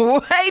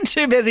way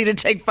too busy to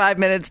take 5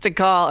 minutes to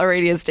call a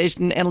radio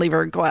station and leave a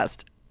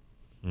request.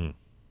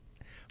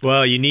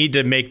 Well, you need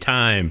to make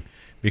time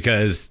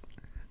because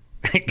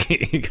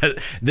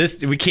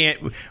this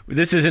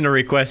isn't a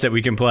request that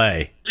we can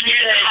play. Yeah,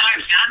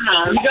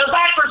 I know. You go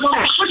backwards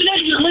on it. Put it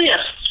in your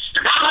list.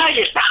 I like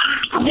it.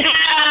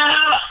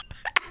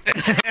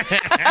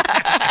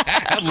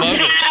 I love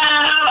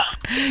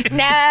it.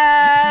 No.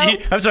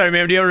 I'm sorry,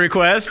 ma'am. Do you have a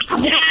request?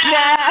 No.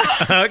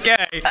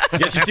 Okay.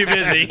 Guess you're too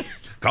busy.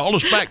 Call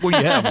us back when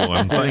you have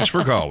one. Thanks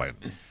for calling.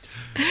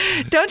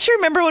 Don't you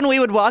remember when we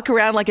would walk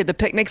around like at the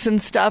picnics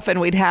and stuff, and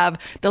we'd have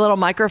the little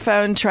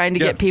microphone trying to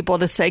get people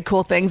to say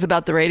cool things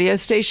about the radio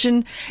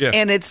station? Yeah.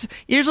 And it's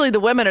usually the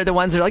women are the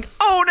ones that are like,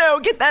 oh no,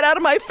 get that out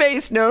of my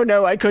face.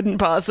 No, I couldn't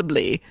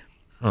possibly.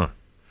 Huh.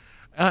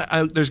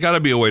 There's got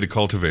to be a way to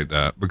cultivate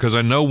that, because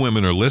I know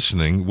women are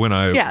listening. When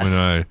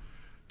I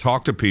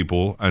talk to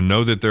people, I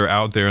know that they're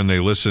out there and they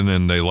listen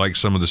and they like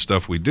some of the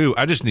stuff we do.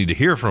 I just need to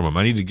hear from them.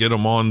 I need to get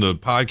them on the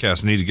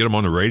podcast. I need to get them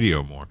on the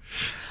radio more.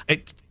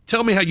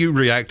 Tell me how you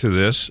react to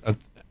this.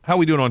 How are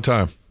we doing on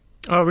time?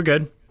 Oh, we're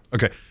good.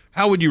 Okay.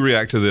 How would you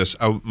react to this?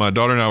 My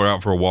daughter and I were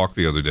out for a walk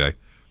the other day,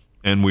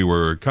 and we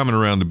were coming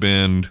around the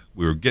bend.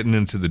 We were getting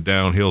into the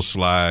downhill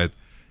slide,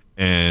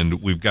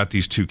 and we've got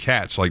these two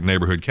cats, like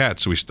neighborhood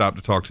cats. So we stopped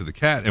to talk to the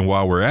cat, and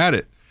while we're at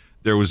it,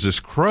 there was this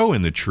crow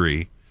in the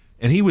tree,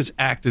 and he was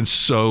acting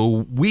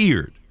so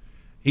weird.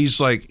 He's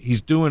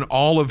doing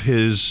all of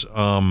his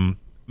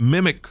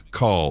mimic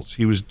calls.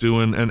 He was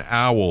doing an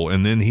owl,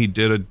 and then he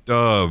did a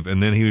dove,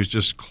 and then he was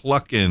just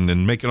clucking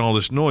and making all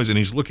this noise, and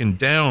he's looking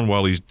down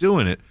while he's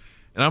doing it.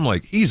 And I'm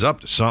like, he's up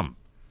to something.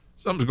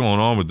 Something's going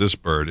on with this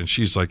bird. And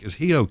she's like, is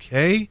he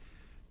okay?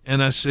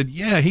 And I said,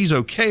 yeah, he's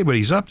okay, but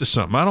he's up to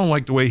something. I don't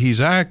like the way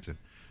he's acting.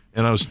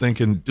 and I was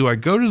thinking, do I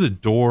go to the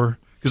door?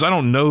 Because I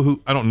don't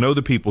know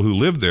the people who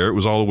live there. It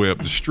was all the way up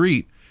the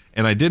street,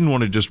 and I didn't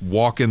want to just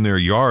walk in their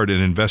yard and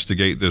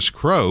investigate this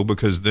crow,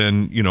 because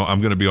then,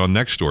 I'm going to be on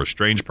next door,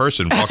 strange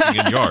person walking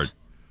in yard.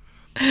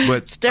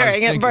 But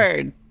staring at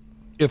bird.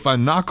 If I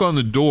knock on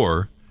the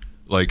door,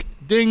 like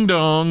ding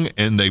dong,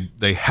 and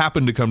they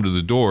happen to come to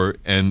the door,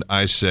 and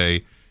I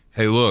say,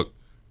 hey, look,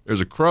 there's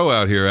a crow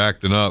out here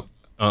acting up.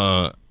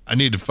 I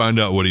need to find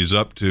out what he's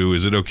up to.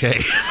 Is it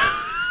okay?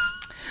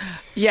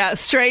 Yeah,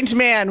 strange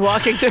man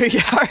walking through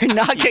your yard,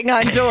 knocking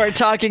on door,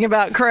 talking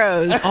about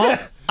crows.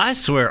 I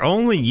swear,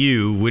 only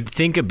you would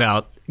think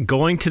about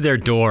going to their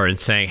door and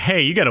saying,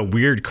 hey, you got a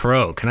weird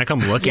crow. Can I come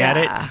look at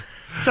it?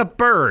 It's a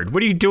bird.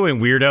 What are you doing,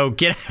 weirdo?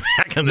 Get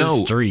back on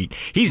the street.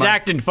 He's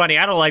acting funny.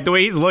 I don't like the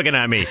way he's looking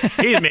at me.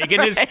 He's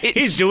making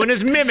he's doing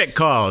his mimic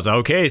calls.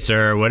 Okay,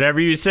 sir, whatever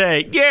you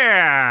say.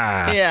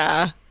 Yeah.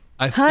 Yeah.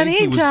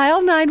 Honey,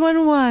 dial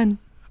 911.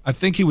 I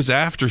think he was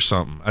after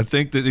something. I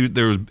think that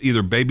there was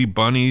either baby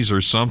bunnies or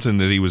something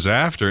that he was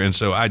after, and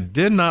so I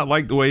did not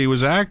like the way he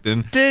was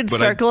acting.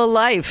 Circle of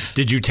life.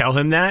 Did you tell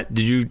him that?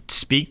 Did you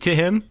speak to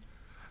him?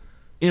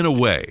 In a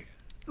way.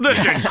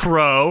 Listen,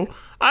 Crow,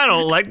 I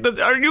don't like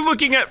are you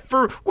looking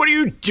what are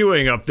you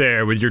doing up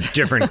there with your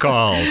different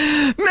calls?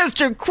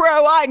 Mr.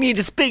 Crow, I need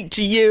to speak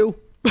to you.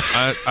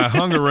 I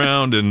hung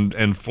around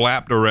and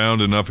flapped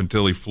around enough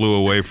until he flew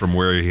away from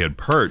where he had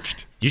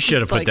perched. You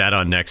should have put that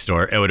on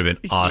Nextdoor. It would have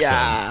been awesome.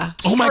 Yeah.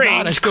 Oh my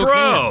God, I still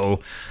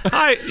crow.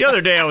 The other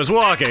day I was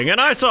walking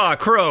and I saw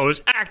crows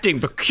acting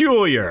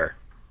peculiar.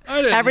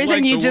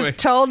 Everything you just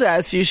told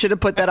us, you should have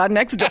put that on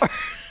Nextdoor.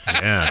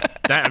 Yeah.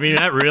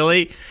 That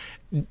really,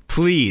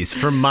 please,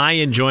 for my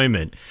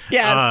enjoyment,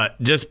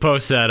 just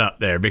post that up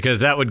there, because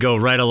that would go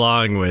right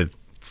along with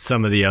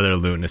some of the other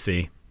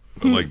lunacy.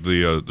 Like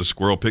the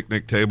squirrel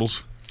picnic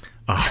tables?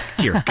 Oh,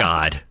 dear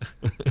God.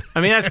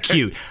 I mean, that's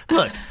cute.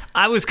 Look,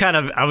 I was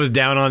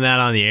down on that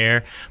on the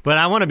air, but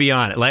I want to be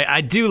on it. Like,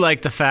 I do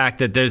like the fact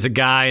that there's a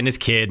guy and his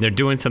kid, and they're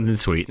doing something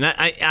sweet. And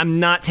I'm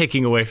not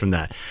taking away from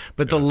that.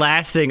 But the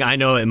last thing I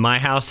know in my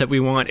house that we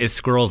want is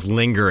squirrels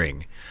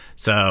lingering.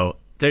 So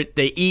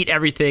they eat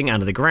everything out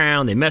of the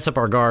ground. They mess up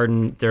our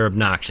garden. They're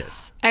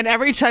obnoxious. And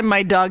every time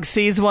my dog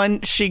sees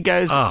one, she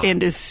goes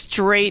into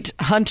straight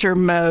hunter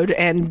mode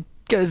and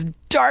goes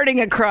darting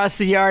across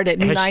the yard at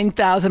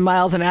 9,000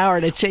 miles an hour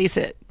to chase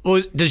it.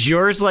 Well, does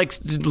yours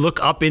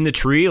look up in the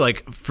tree?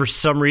 Like, for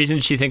some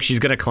reason she thinks she's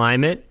going to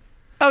climb it?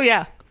 Oh,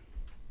 yeah.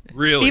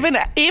 Really?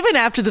 Even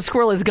after the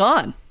squirrel is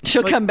gone,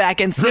 she'll come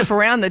back and sniff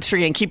around the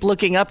tree and keep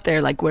looking up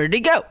there like, where did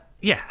he go?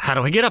 Yeah, how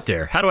do I get up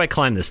there? How do I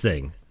climb this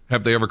thing?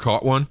 Have they ever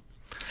caught one?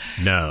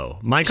 No.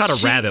 Mine caught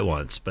a rabbit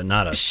once, but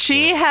not a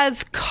She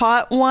has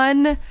caught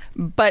one,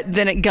 but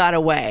then it got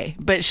away.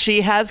 But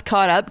she has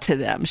caught up to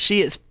them.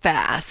 She is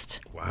fast.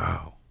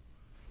 Wow.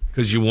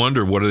 Because you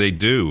wonder, what do they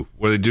do?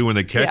 What do they do when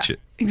they catch it?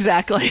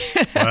 Exactly.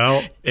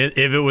 Well, if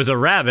it was a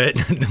rabbit,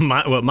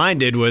 what mine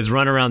did was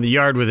run around the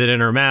yard with it in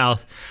her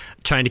mouth,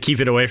 trying to keep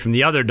it away from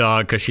the other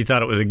dog because she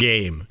thought it was a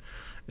game,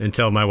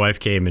 until my wife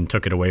came and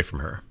took it away from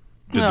her.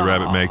 Did the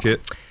rabbit make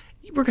it?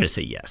 We're going to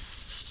say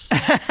yes.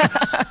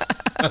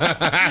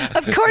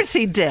 Of course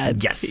he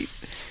did.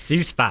 Yes.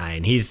 He's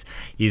fine. He's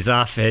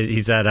off.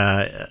 He's at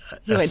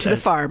he went to the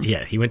farm.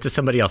 Yeah, he went to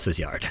somebody else's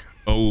yard.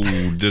 Oh,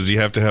 does he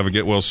have to have a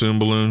get well soon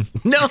balloon?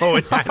 No,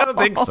 I don't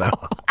think so.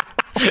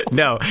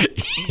 No.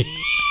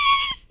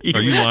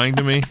 Are you lying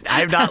to me?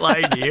 I'm not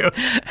lying to you.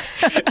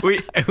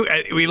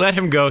 We let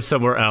him go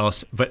somewhere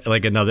else, but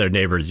like another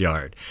neighbor's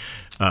yard.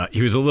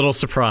 He was a little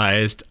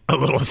surprised, a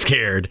little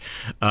scared,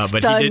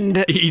 but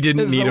he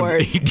didn't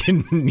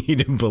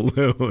need a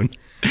balloon.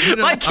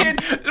 My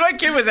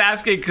kid was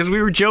asking, because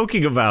we were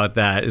joking about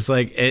that. It's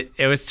like it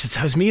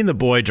was me and the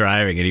boy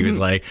driving, and he was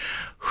like,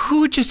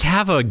 "Who would just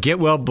have a get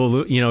well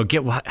balloon?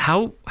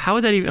 How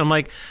would that even?" I'm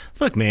like,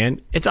 "Look,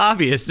 man, it's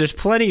obvious. There's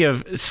plenty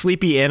of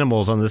sleepy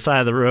animals on the side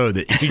of the road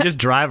that if you just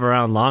drive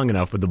around long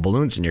enough with the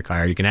balloons in your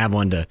car, you can have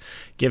one to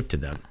give to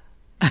them."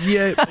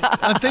 Yeah,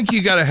 I think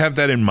you got to have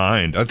that in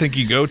mind. I think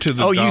you go to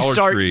the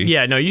Dollar Tree.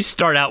 Yeah, no, you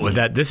start out with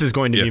that. This is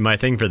going to be my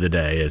thing for the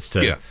day, is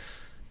to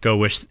go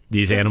wish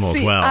these animals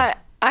well.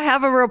 I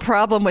have a real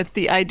problem with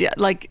the idea.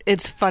 Like,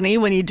 it's funny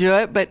when you do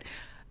it, but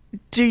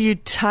do you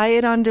tie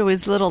it onto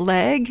his little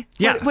leg?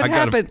 Yeah. What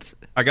happens?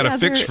 I got a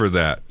fix for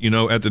that.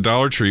 At the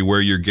Dollar Tree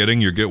where you're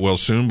getting your Get Well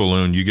Soon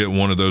balloon, you get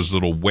one of those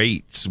little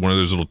weights, one of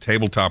those little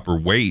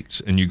tabletopper weights,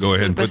 and you go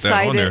ahead and put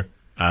that on there.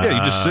 Yeah,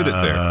 you just sit it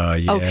there.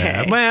 Yeah.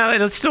 Okay. Well,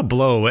 it'll still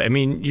blow away. I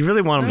mean, you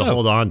really want them to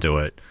hold on to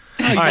it.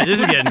 All right, this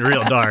is getting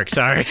real dark.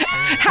 Sorry.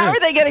 How are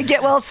they going to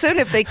get well soon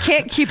if they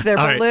can't keep their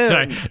balloon? All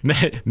right,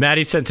 sorry.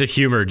 Maddie's sense of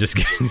humor just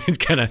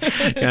kind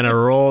of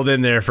rolled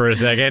in there for a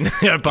second.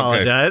 I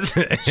apologize.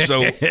 Okay.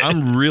 So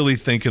I'm really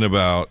thinking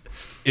about,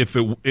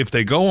 if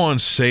they go on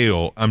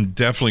sale, I'm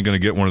definitely going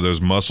to get one of those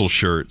muscle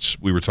shirts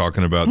we were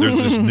talking about. There's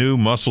this new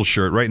muscle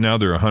shirt. Right now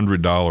they're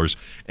 $100,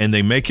 and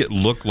they make it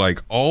look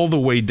like all the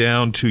way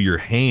down to your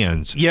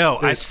hands. Yo,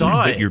 I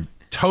saw it. You're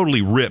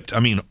totally ripped. I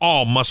mean,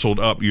 all muscled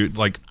up. You're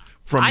like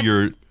from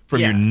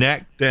From your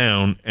neck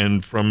down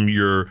and from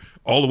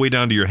all the way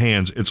down to your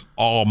hands, it's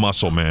all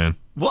muscle, man.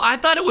 Well, I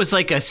thought it was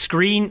like a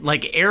screen,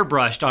 like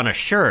airbrushed on a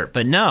shirt,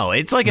 but no,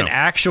 it's like an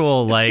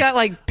actual like. It's got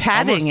like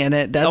padding in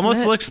it, doesn't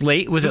almost it? looks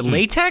Was it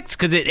latex?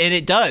 Because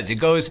it does.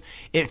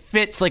 It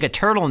fits like a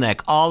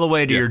turtleneck all the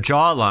way to your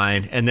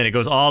jawline, and then it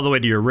goes all the way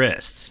to your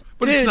wrists.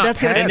 But it's not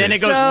that's gonna be and then it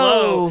goes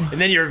low,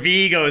 and then your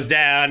V goes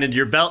down and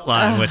your belt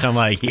line, which I'm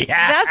like,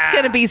 yeah. That's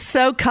going to be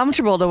so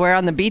comfortable to wear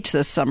on the beach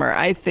this summer.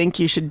 I think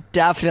you should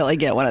definitely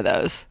get one of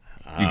those.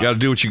 You got to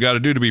do what you got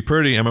to do to be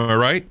pretty. Am I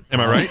right?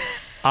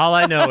 All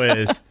I know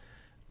is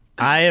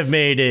I have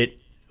made it.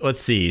 Let's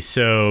see.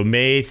 So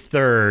May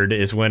 3rd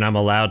is when I'm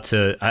allowed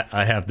to.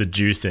 I have the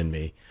juice in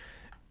me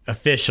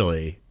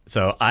officially.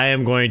 So I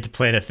am going to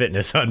Planet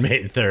Fitness on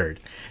May 3rd.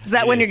 Is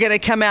that when you're going to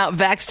come out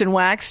vaxxed and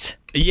waxed?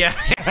 Yeah.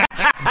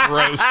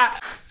 Gross.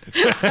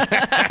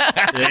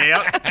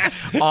 Yep.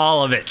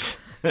 All of it.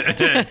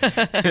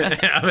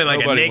 I mean,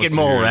 like Nobody a naked wants to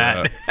mole hear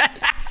rat.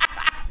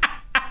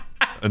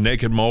 A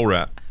naked mole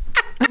rat.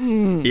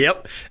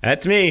 Yep,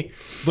 that's me.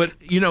 But,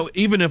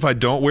 even if I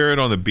don't wear it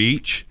on the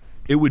beach,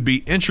 it would be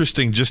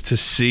interesting just to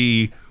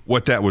see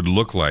what that would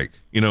look like.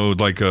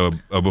 Like a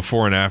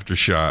before and after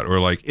shot, or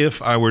like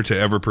if I were to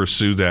ever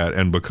pursue that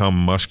and become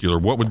muscular,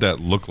 what would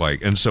that look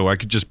like? And so I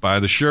could just buy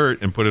the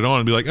shirt and put it on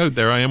and be like, oh,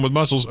 there I am with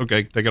muscles.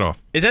 Okay, take it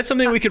off. Is that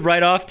something we could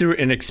write off through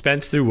an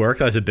expense through work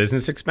as a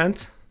business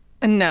expense?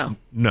 No.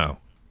 No.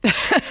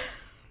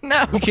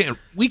 No.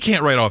 We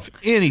can't write off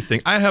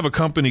anything. I have a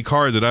company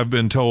card that I've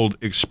been told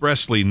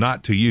expressly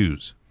not to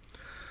use.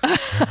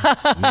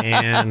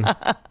 Man.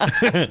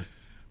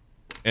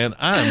 And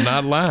I'm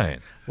not lying.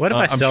 What if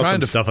I sell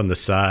some stuff on the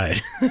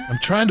side? I'm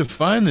trying to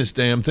find this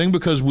damn thing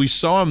because we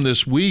saw them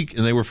this week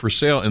and they were for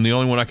sale, and the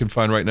only one I can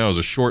find right now is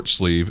a short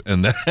sleeve,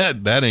 and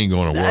that ain't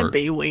going to work. That'd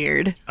be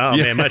weird. Oh,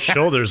 man, my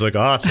shoulders look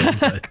awesome.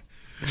 But...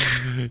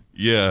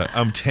 Yeah,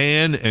 I'm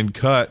tan and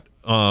cut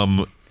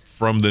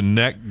from the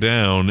neck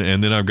down,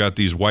 and then I've got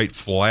these white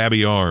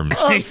flabby arms.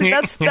 Oh, see,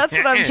 that's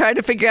what I'm trying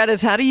to figure out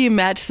is how do you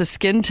match the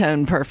skin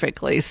tone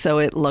perfectly so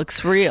it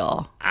looks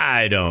real?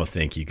 I don't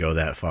think you go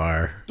that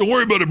far. Don't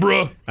worry about it,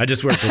 bro. I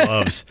just wear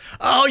gloves.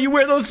 Oh, you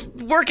wear those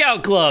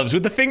workout gloves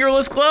with the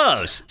fingerless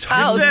gloves.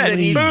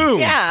 Boom.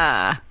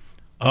 Yeah.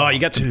 Oh, you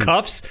got some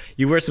cuffs?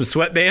 You wear some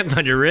sweatbands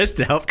on your wrist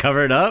to help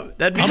cover it up?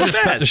 That'd be I'll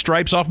just cut the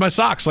stripes off my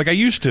socks like I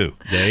used to.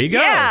 There you go.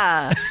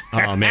 Yeah.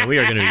 Oh, man, we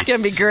are going to be... It's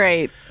going to be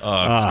great.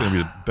 It's going to be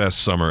the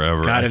best summer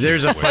ever. God, if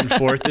there's a fun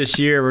 4th this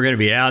year, we're going to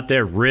be out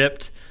there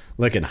ripped,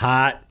 looking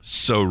hot.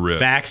 So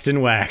ripped. Vaxxed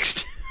and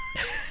waxed.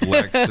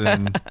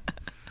 Flexing.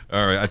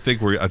 All right, I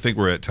think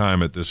we're at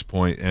time at this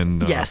point,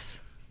 and yes,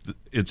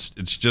 it's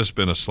just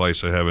been a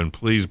slice of heaven.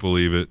 Please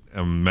believe it.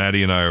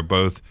 Maddie and I are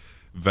both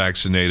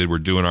vaccinated. We're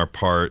doing our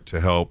part to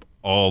help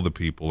all the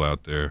people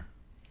out there.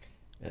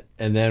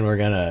 And then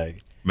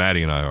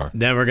Maddie and I are.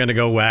 Then we're gonna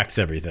go wax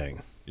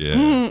everything.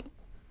 Yeah.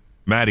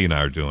 Maddie and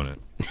I are doing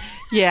it.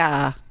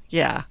 Yeah.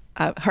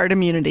 Herd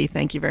immunity.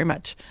 Thank you very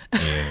much.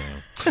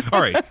 Yeah. All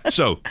right.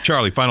 So,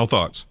 Charlie, final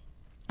thoughts.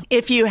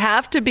 If you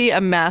have to be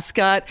a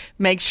mascot,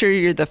 make sure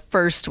you're the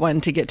first one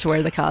to get to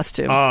wear the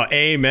costume. Oh,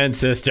 amen,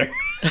 sister.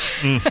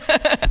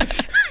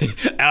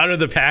 Out of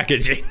the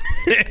packaging.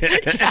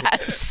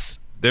 Yes.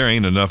 There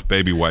ain't enough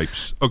baby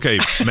wipes. Okay,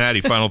 Maddie,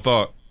 final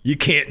thought. You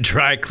can't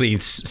dry clean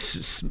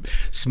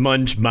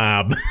Sponge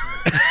Mob.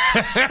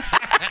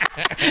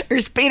 Or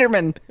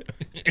Spiderman.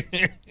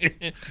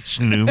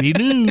 Snoomy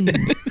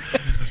Doo.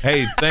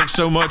 Hey, thanks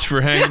so much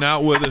for hanging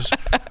out with us.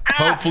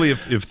 Hopefully,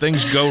 if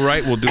things go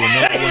right, we'll do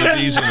another one of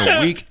these in a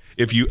week.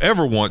 If you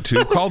ever want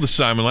to, call the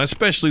Simon Line,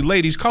 especially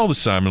ladies, call the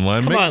Simon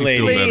Line. Come on,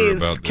 ladies. Feel better about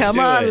this. Come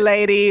on,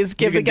 ladies.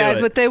 Give the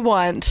guys what they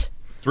want.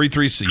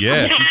 336,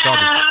 yeah, keep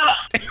talking.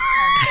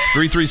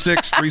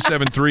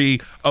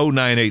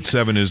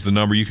 336-373-0987 is the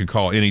number. You can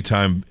call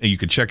anytime. You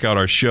can check out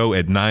our show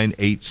at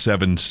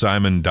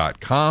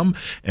 987simon.com.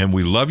 And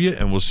we love you,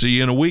 and we'll see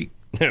you in a week.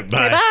 Bye.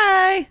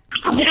 Bye.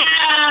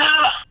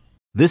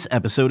 This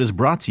episode is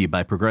brought to you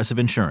by Progressive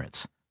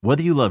Insurance.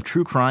 Whether you love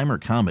true crime or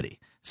comedy,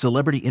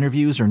 celebrity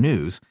interviews or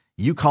news,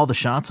 you call the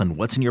shots on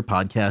what's in your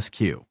podcast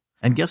queue.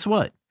 And guess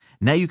what?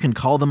 Now you can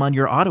call them on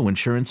your auto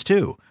insurance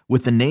too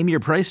with the Name Your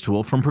Price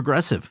tool from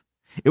Progressive.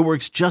 It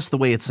works just the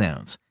way it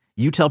sounds.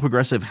 You tell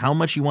Progressive how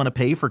much you want to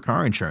pay for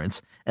car insurance,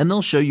 and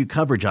they'll show you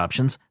coverage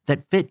options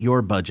that fit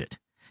your budget.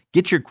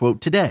 Get your quote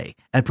today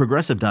at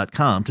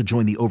Progressive.com to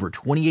join the over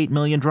 28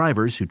 million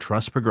drivers who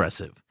trust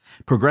Progressive.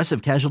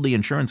 Progressive Casualty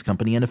Insurance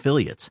Company and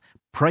Affiliates.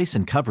 Price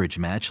and coverage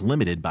match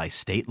limited by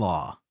state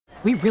law.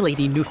 We really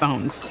need new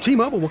phones.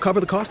 T-Mobile will cover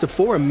the cost of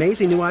 4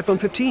 amazing new iPhone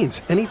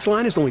 15s, and each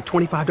line is only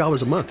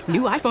 $25 a month.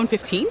 New iPhone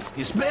 15s?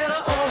 It's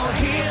better over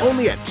here.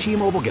 Only at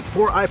T-Mobile, get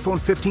 4 iPhone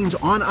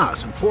 15s on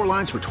us and 4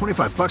 lines for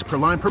 $25 per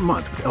line per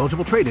month with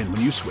eligible trade-in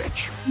when you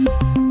switch.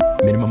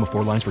 Minimum of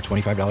 4 lines for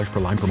 $25 per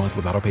line per month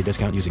with autopay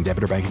discount using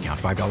debit or bank account.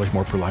 $5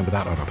 more per line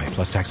without autopay,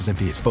 plus taxes and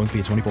fees. Phone fee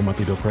at 24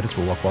 monthly bill credits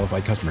for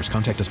well-qualified customers.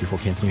 Contact us before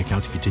canceling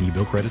account to continue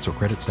bill credits or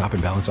credit stop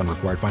and balance on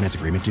required finance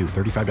agreement due.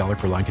 $35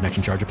 per line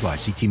connection charge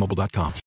applies. See T-Mobile.com.